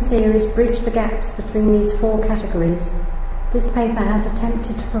 Jakobson's theories bridge the gaps between these four categories. This paper has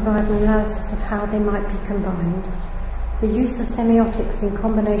attempted to provide an analysis of how they might be combined. The use of semiotics in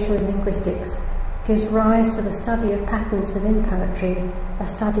combination with linguistics gives rise to the study of patterns within poetry, a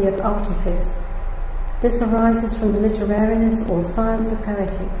study of artifice. This arises from the literariness or science of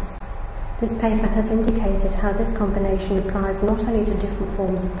poetics. This paper has indicated how this combination applies not only to different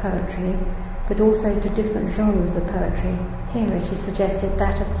forms of poetry, but also to different genres of poetry. Here it is suggested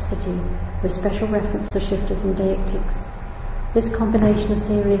that of the city, with special reference to shifters and deictics. This combination of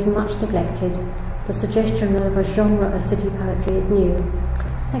theory is much neglected. The suggestion of a genre of city poetry is new.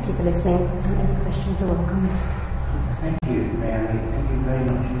 Thank you for listening, and any questions are welcome. Thank you, Mary. Thank you very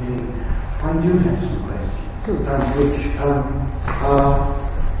much indeed. I do have some questions, which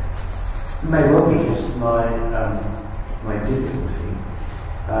may well be just my difficulty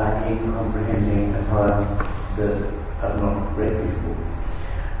in comprehending a poem that I've not read before.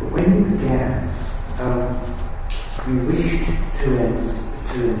 But when you began, you wished to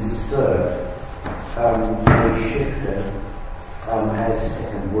insert a shifter as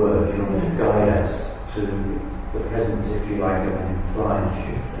second word in order to guide us to the presence, if you like, of an implied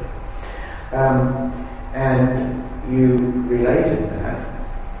shifter. And you related that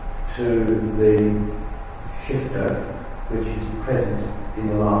to the shifter which is present in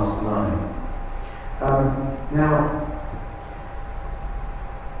the last line. Now,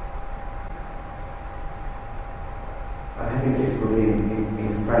 I'm having difficulty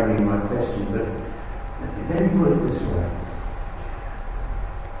in framing my question, but let me put it this way.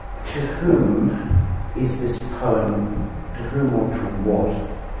 To whom is this poem, to whom or to what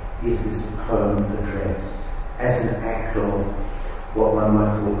is this poem addressed? As an act of what one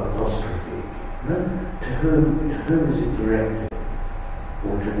might call apostrophe. No? To whom is it directed?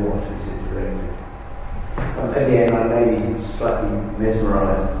 Or to what is it directed? Again, I may be slightly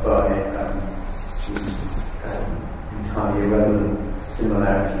mesmerised by entirely irrelevant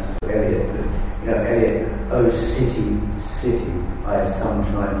similarities to Eliot. But, Eliot, oh city, city, I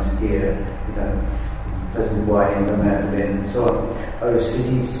sometimes hear, Pleasant White in the mandolin and so on. Oh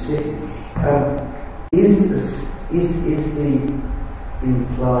city, city. Is the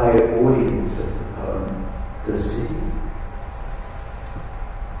implied audience of the poem the city?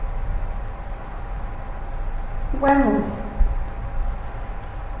 Well,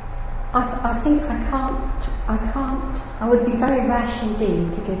 I think I would be very rash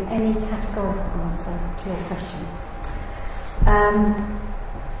indeed to give any categorical answer to your question.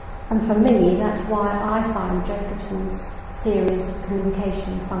 And for me, that's why I find Jakobson's theories of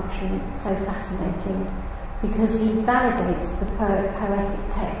communication function so fascinating, because he validates the poetic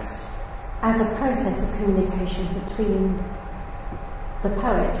text as a process of communication between the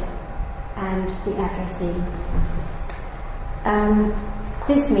poet and the addressee.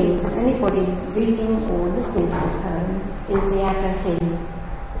 This means that anybody reading or listening to this poem is the addressee.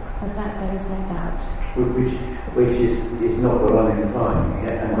 Of that there is no doubt. Which is not what I'm implying.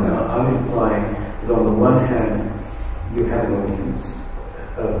 Yeah? And I'm implying that on the one hand you have an audience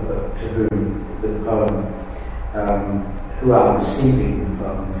to whom the poem, who are receiving the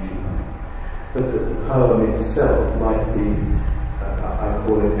poem, if you like, but that the poem itself might be, I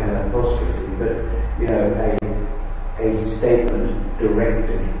call it an apostrophe, but a statement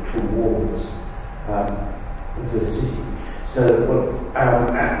directed towards the city. So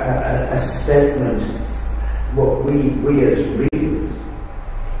a statement, what we as readers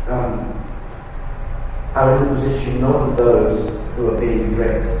are in the position not of those who are being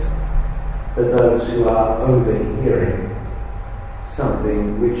addressed, but those who are overhearing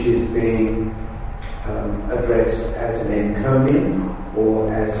something which is being addressed as an encomium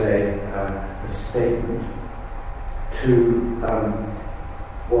or as a statement to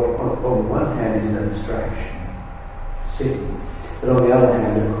what on one hand is an abstraction, city, but on the other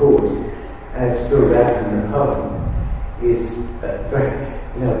hand, of course, as filled out in the poem, is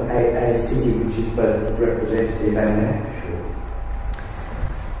a city which is both representative and actual.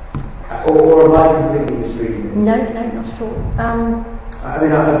 Or am I completely misreading this? No, not at all.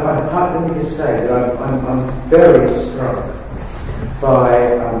 Let me just say that I'm very struck by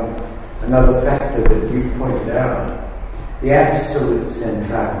another factor that you pointed out, the absolute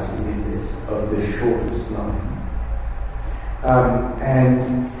centrality in this of the shortest line,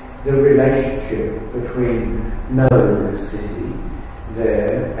 and the relationship between no city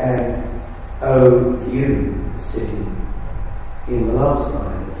there and OU city in the last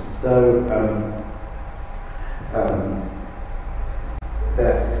line. It's though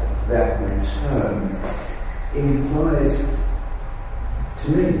that return implies to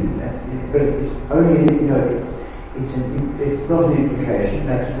me that, but it's only it's not an implication.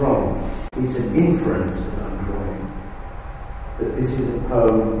 That's wrong. It's an inference that I'm drawing that this is a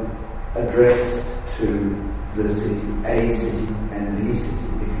poem addressed to the city, a city, and the city,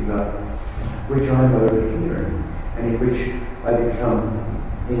 if you like, which I'm overhearing and in which I become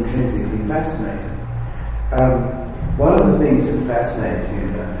intrinsically fascinated. One of the things that fascinates me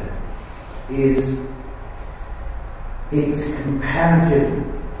about it is its comparative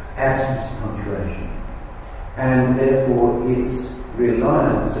absence of punctuation, and therefore its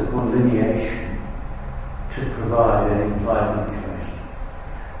reliance upon lineation to provide an implied punctuation.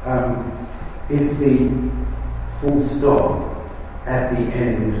 If the full stop at the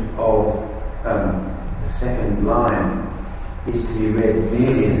end of the second line is to be read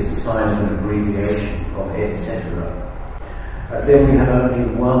merely as a sign of an abbreviation of etc., then we have only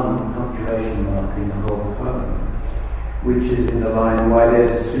one punctuation mark in the whole poem, which is in the line, why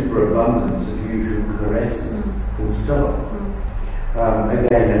there's a superabundance of usual caresses, full stop.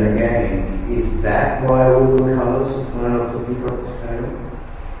 Again and again, is that why all the colours are flying off the peacock's tail?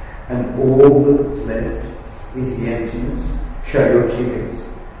 And all that's left is the emptiness? Show your tickets.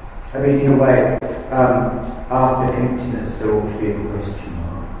 I mean, in a way, after emptiness, there ought to be a question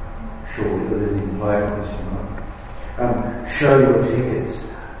mark. Surely there's an implied question mark. Show your tickets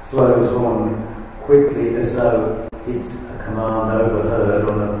flows on quickly as though it's a command overheard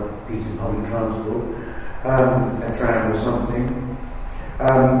on a piece of public transport, a tram or something.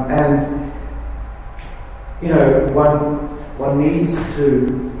 And, you know, one needs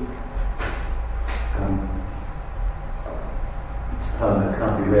to... it's a poem that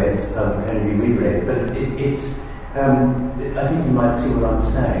can't be read, it's a poem that can only be reread, but it's I think you might see what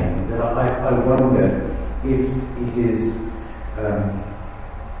I'm saying, that I wonder if it is a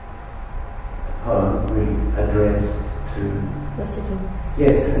poem really addressed to the city.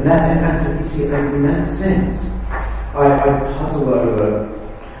 Yes, and in that sense, I puzzle over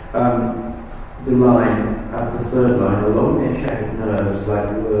the line, the third line, along their shattered nerves like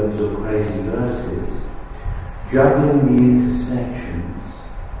words or crazy verses, juggling the intersections,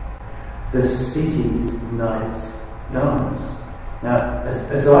 the city's night's dance. Now,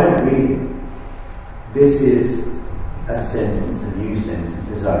 as I read it, this is a sentence, a new sentence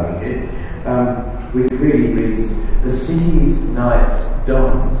as I read it, which really reads, the city's night's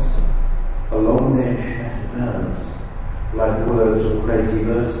dance along their shattered nerves, like words or crazy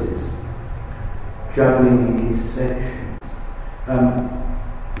verses, juggling the intersections.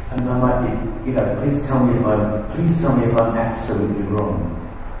 And I might be, please tell me if I'm absolutely wrong.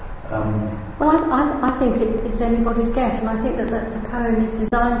 Well, I think it's anybody's guess, and I think that the poem is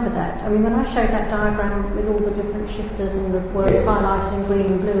designed for that. I mean, when I showed that diagram with all the different shifters and the words highlighted in green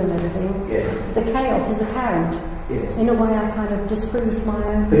and blue and everything, the chaos is apparent. Yes. In a way, I kind of disproved my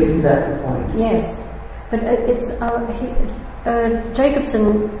own. But isn't that the point? Yes, but it's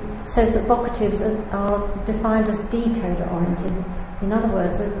Jakobson says that vocatives are defined as decoder-oriented. In other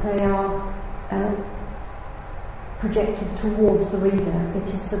words, that they are projected towards the reader. It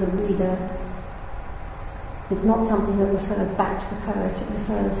is for the reader. It's not something that refers back to the poet. It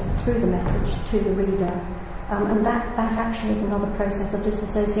refers through the message to the reader. And that actually is another process of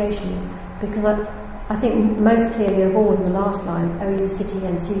disassociation, because I think most clearly of all in the last line, OU city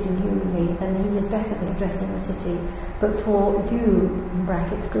ensued inhumanly, and he is definitely addressing the city. But for you, in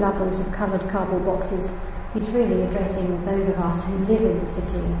brackets, lovers of coloured cardboard boxes, he's really addressing those of us who live in the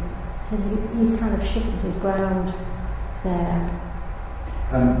city. So he's kind of shifted his ground there.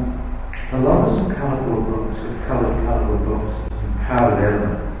 For lovers of cardboard boxes, with coloured cardboard boxes and powdered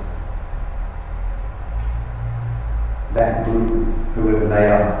elements, that group, whoever they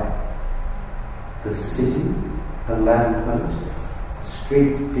are, the city, a lamppost,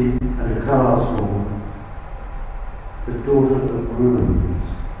 streets dim and a car's horn, the daughter of ruins,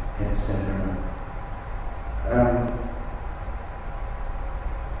 etc.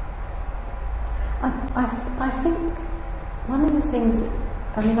 I think one of the things,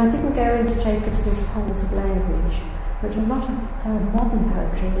 I didn't go into Jakobson's Poles of Language, but a lot of modern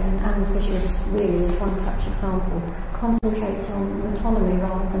poetry, and Alan Fisher's really is one such example, concentrates on metonymy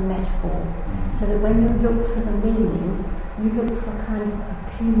rather than metaphor. So that when you look for the meaning, you look for a kind of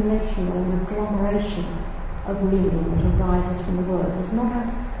accumulation or an agglomeration of meaning that arises from the words. It's not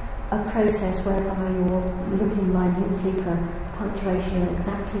a process whereby you're looking minutely for punctuation and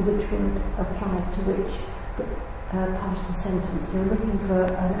exactly which word applies to which part of the sentence. You're looking for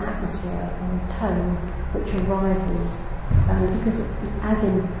an atmosphere and tone which arises, because as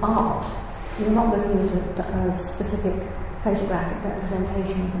in art, you're not looking at a specific photographic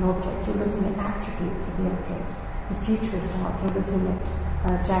representation of an object, you're looking at attributes of the object. With futurist art, you're looking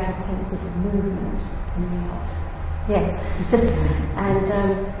at jagged senses of movement in the art. Yes, and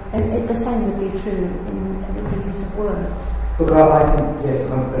the same would be true in the use of words. Well, I think, yes,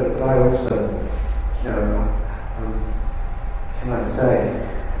 but I also, can I say,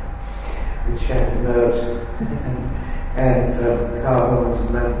 with shattered nerves and car horns and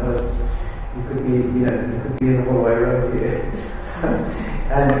lampposts, you could be in the hallway road here,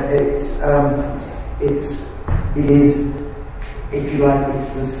 and it is, if you like,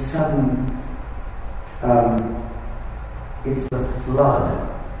 it's the sudden, it's the flood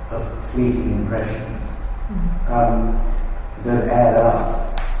of fleeting impressions that add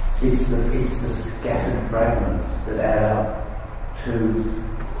up. It's the scattered fragments that add up to,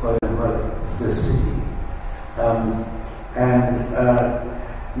 quote unquote, the city.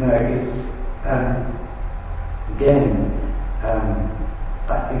 It's again.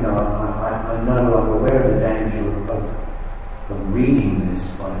 I know I'm aware of the danger of reading this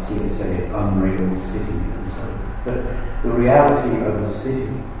by T.S. Eliot, unreal city, and so. But the reality of the city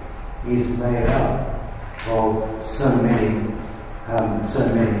is made up of so many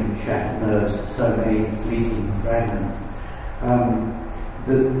shattered nerves, so many fleeting fragments.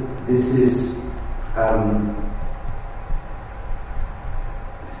 This is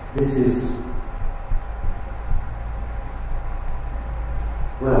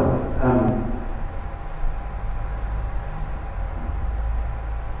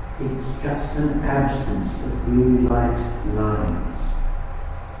it's just an absence of blue light lines.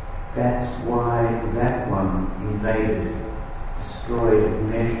 That's why that one invaded, destroyed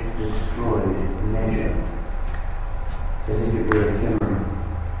measure, as if it were a chimera.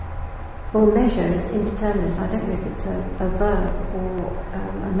 Well, measure is indeterminate. I don't know if it's a verb or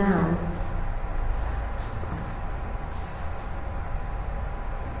a noun.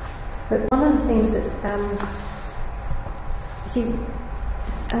 But one of the things that,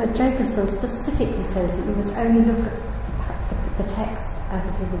 Jakobson specifically says that you must only look at the text as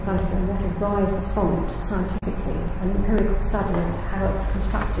it is in front of you and what arises from it scientifically, an empirical study of how it's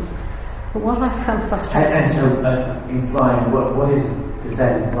constructed. But what I found frustrating... And so, implying, does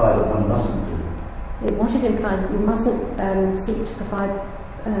that imply that one mustn't do? What it implies that you mustn't seek to find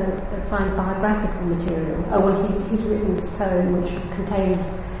biographical material. Oh, well, he's written this poem which contains,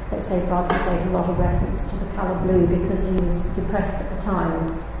 let's say for argument's sake, a lot of reference to the colour blue because he was depressed at the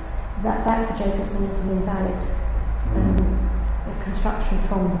time. That for Jakobson is an invalid construction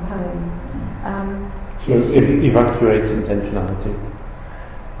from the poem. So it evacuates intentionality.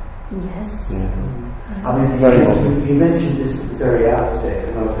 Yes. Yeah. You mentioned this at the very outset,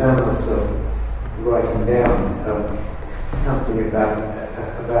 and I found myself writing down something about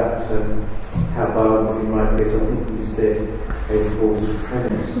how biography might be. I think you said a false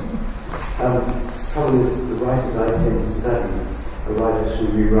premise. Probably the writers I tend to study are writers who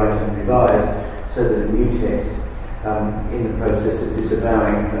rewrite and revise so that a new text, in the process of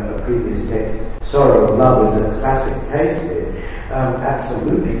disavowing a previous text, Sorrow of Love is a classic case here,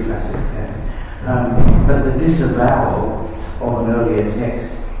 absolutely classic case. But the disavowal of an earlier text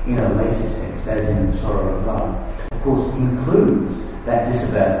in a later text, as in Sorrow of Love, of course includes that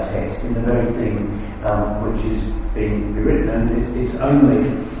disavowed text in the very thing which is being rewritten, and it's only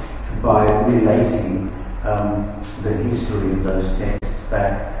by relating the history of those texts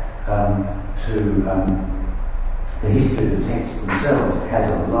back to the history of the texts themselves has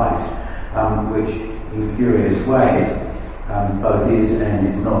a life which in curious ways both is and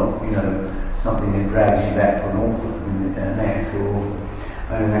is not, something that drags you back to an author, an actual author,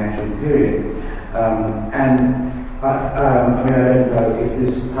 and an actual period. I don't know if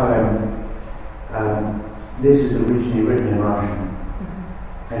this poem, this is originally written in Russian,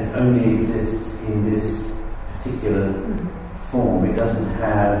 and it only exists in this particular form. It doesn't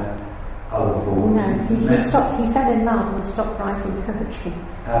have other forms. No, he fell in love and stopped writing poetry.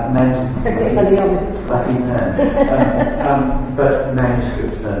 Lucky man. But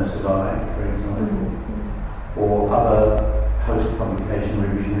manuscripts don't survive, for example, or other post-publication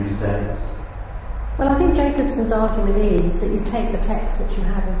revisionary states. Well, I think Jakobson's argument is that you take the text that you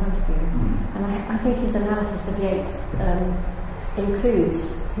have in front of you, and I think his analysis of Yeats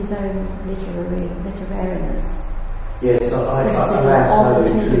includes his own literariness. Yes, I know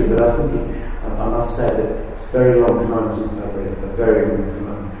it's true, but I think I must say that it's a very long time since I read it, a very long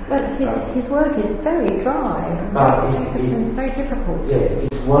time. Well, his work is very dry, and Jakobson's very difficult. Yes,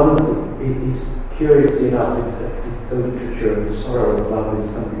 it's one of the, it's curiously enough, the literature of the sorrow of love is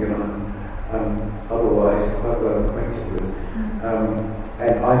something that I'm otherwise quite well acquainted with.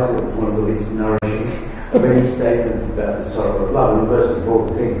 And I thought it was one of the least nourishing of any statements about the sorrow of love. And the most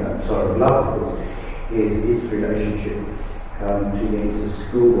important thing about the sorrow of love, of course, is its relationship to Yeats's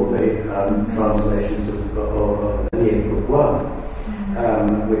schoolboy translations of Aeneid Book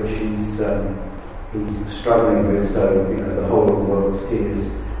 1, which he's struggling with. So, the whole of the world's tears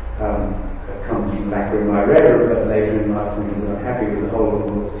comes from Lacrimae Rerum, but later in life, when he's unhappy with the whole of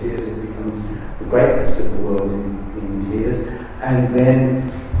the world's tears, it becomes the greatness of the world in tears. And then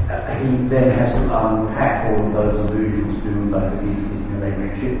he then has to unpack all of those allusions to like Odysseus and the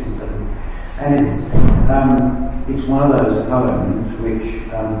neighbouring ships and so forth. And it's one of those poems which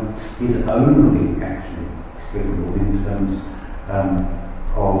is only actually explicable in terms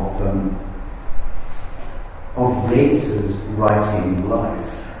of Yeats's writing life,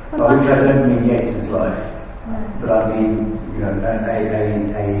 by which I don't mean Yeats's life, but I mean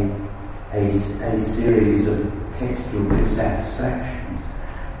a series of textual dissatisfactions,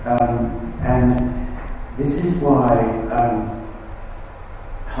 and this is why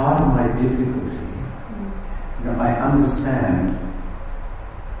part of my difficulty, I understand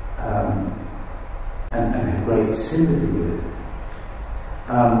and have great sympathy with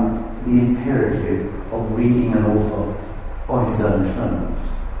the imperative of reading an author on his own terms,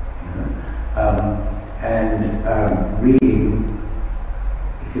 and reading,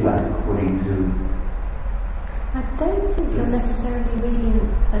 if you like, according to. I don't think you're necessarily reading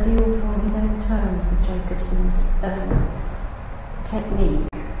the author on his own terms with Jakobson's technique.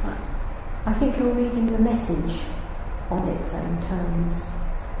 I think you're reading the message on its own terms,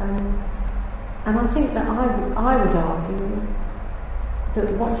 and I think that I would argue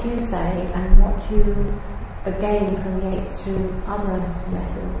that what you say and what you gain from Yeats through other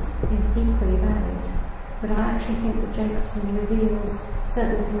methods is equally valid. But I actually think that Jakobson reveals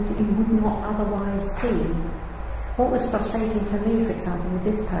certain things that you would not otherwise see. What was frustrating for me, for example, with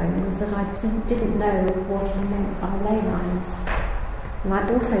this poem was that I didn't know what he meant by ley lines. And I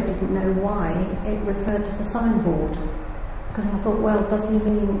also didn't know why it referred to the signboard. Because I thought, well, does he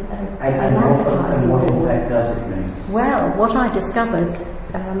mean an advertising board? And what in fact does it mean? Well, what I discovered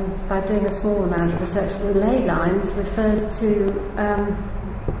by doing a small amount of research, the ley lines referred to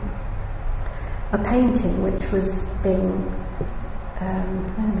a painting which was being... wait a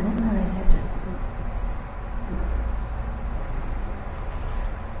minute, where is it?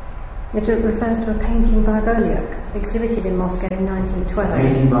 It refers to a painting by Burliuk, exhibited in Moscow in 1912.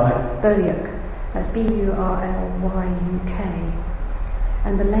 Painting by? Burliuk. That's Burlyuk.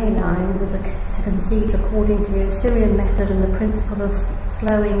 And the ley line was conceived according to the Assyrian method and the principle of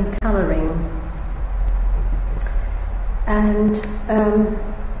flowing colouring. And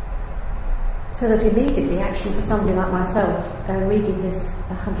so that immediately, actually, for somebody like myself, reading this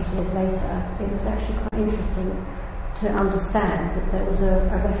 100 years later, it was actually quite interesting to understand that there was a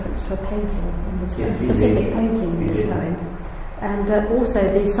reference to a painting, in this specific painting in this poem. And also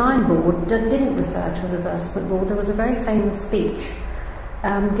the signboard didn't refer to a reversible board. There was a very famous speech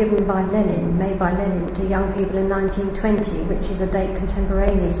given by Lenin, made by Lenin to young people in 1920, which is a date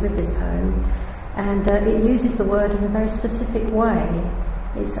contemporaneous with this poem. And it uses the word in a very specific way.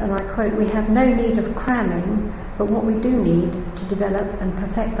 And I quote, "We have no need of cramming, but what we do need to develop and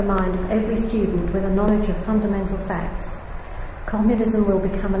perfect the mind of every student with a knowledge of fundamental facts. Communism will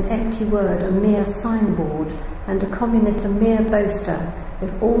become an empty word, a mere signboard, and a communist a mere boaster,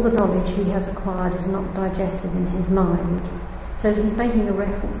 if all the knowledge he has acquired is not digested in his mind." So he's making a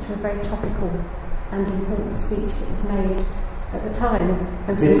reference to a very topical and important speech that was made at the time.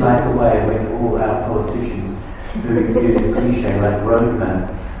 A bit like the way when all our politicians use a cliche like roadman.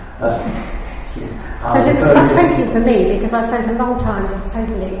 So it was frustrating for me because I spent a long time just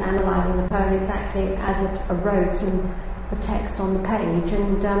totally analysing the poem exactly as it arose from the text on the page,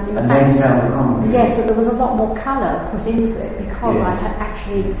 and in and fact, then found the commentary. yes, that there was a lot more colour put into it because Yes. I had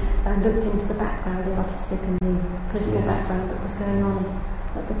actually looked into the background, the artistic and the political Yes. background that was going on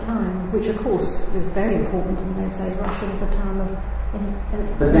at the time, which of course was very important in those days. Russia was a time of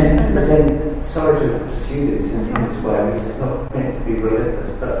But then, sorry to pursue this in this way, which is not meant to be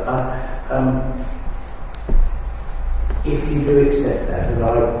relentless, but if you do accept that, and I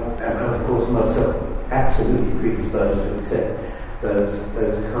am of course myself absolutely predisposed to accept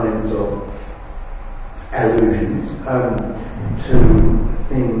those kinds of allusions to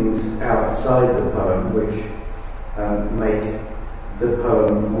things outside the poem which make the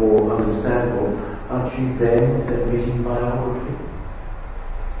poem more understandable, aren't you then admitting biography?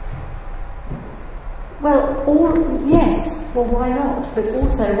 Well, yes, well, why not? But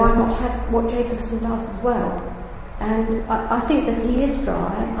also, why not have what Jakobson does as well? And I think that he is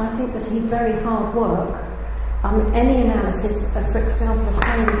dry. I think that he's very hard work. Any analysis, for example, of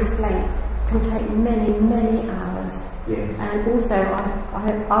poem this length can take many, many hours. Yes. And also,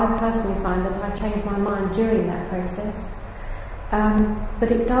 I personally find that I change my mind during that process. But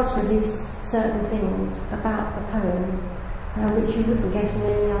it does release certain things about the poem which you wouldn't get in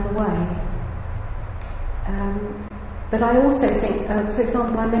any other way. But I also think, for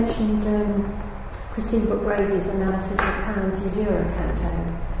example, I mentioned Christine Brooke-Rose's analysis of Pound's Usura Canto,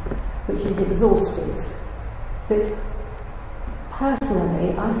 which is exhaustive. But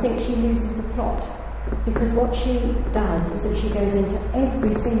personally, I think she loses the plot, because what she does is that she goes into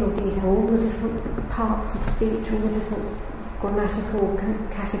every single detail, all the different parts of speech, all the different grammatical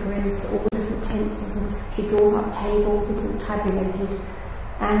categories, all the different tenses, and she draws up tables, isn't tabulated.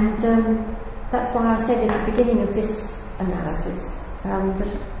 And that's why I said in the beginning of this analysis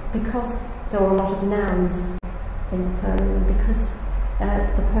that because there were a lot of nouns in the poem, and because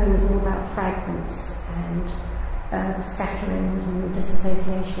the poem is all about fragments and scatterings and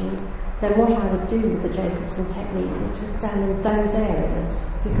disassociation, then what I would do with the Jakobson technique is to examine those areas,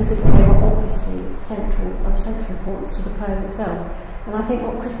 because they were obviously of central importance to the poem itself. And I think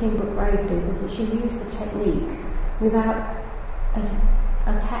what Christine Brooke-Rose did was that she used the technique without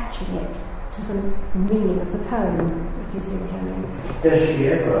attaching it to the meaning of the poem, if you see what I mean. Does she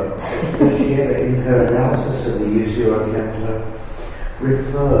ever, in her analysis of the Usura Canto,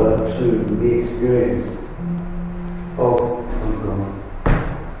 refer to the experience of,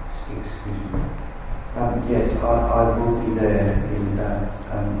 yes, I will be there in,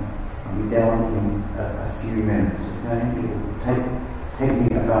 I'll be down in a few minutes, okay? It will take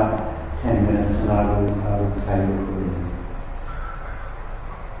me about 10 minutes and I will play the recording.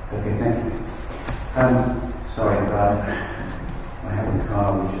 Okay, thank you. Sorry, guys. I have a car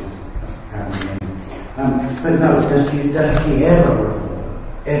which is apparently but no, does she ever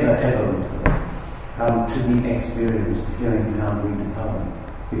refer to the experience of hearing Pound read a poem?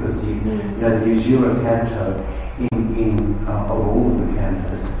 Because you know, the Usura Canto, of all the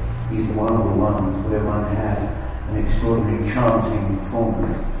cantos, is one of the ones where one has an extraordinary chanting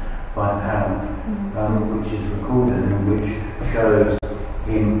performance by Pound, which is recorded and which shows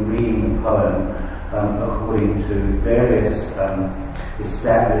him reading the poem according to various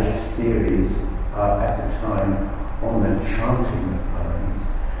established theories at the time on the chanting of poems,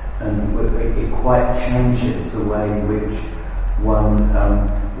 and it quite changes the way in which one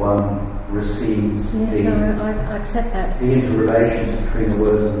receives I accept that. the interrelations between the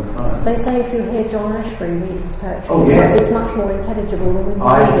words and the poem. They say if you hear John Ashbery read his poetry, it's much more intelligible than when you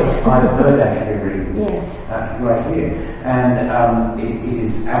read it. I've heard Ashbery read yes. right here, and it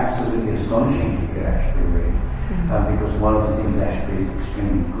is absolutely astonishing to hear Ashbery read, because one of the things Ashbery is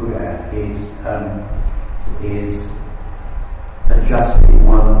extremely good at is adjusting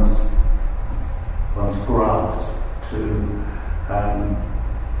one's grasp to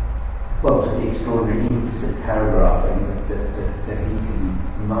to the extraordinary implicit paragraphing that he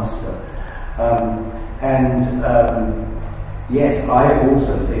can muster. Yes, I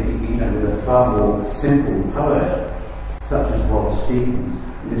also think, with a far more simple poet, such as Wallace Stevens,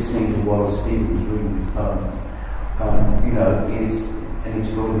 listening to Wallace Stevens reading his poems, is an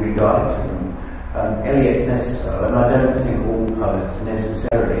extraordinary guide to them. Eliot less so, and I don't think all poets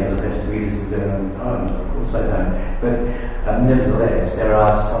necessarily are the best readers of their own poems, of course I don't, but nevertheless there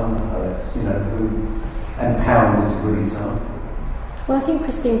are some poets, who, and Pound is a good example. Well, I think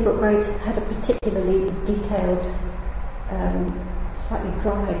Christine Brooke-Rose had a particularly detailed, slightly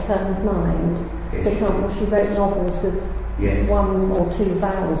dry turn of mind. Yes. For example, she wrote novels with Yes. one or two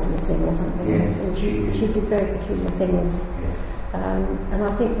vowels missing or something, Yes. and she did very peculiar things. Yes. And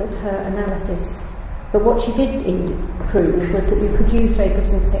I think that her analysis, but what she did prove was that you could use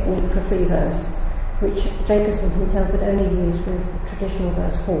Jakobson's technique for free verse, which Jakobson himself had only used with traditional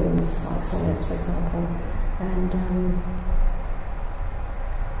verse forms, like sonnets, for example.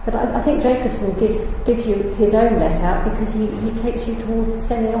 But I think Jakobson gives you his own let out because he takes you towards the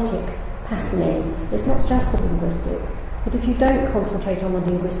semiotic patterning. It's not just the linguistic, but if you don't concentrate on the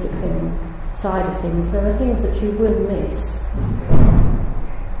linguistic side of things, there are things that you will miss.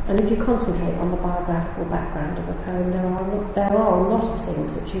 And if you concentrate on the biographical background of a poem, there are a lot of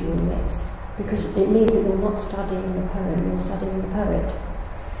things that you will miss, because it means that you're not studying the poem, you're studying the poet.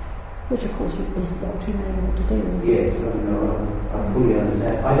 Which, of course, is what you may want to do. Yes, I fully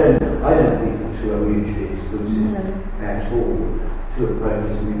understand. I don't think the two are mutually exclusive at all. Two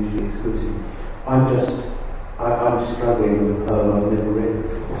approaches are mutually exclusive. I'm struggling with a poem I've never read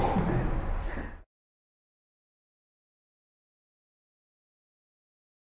before.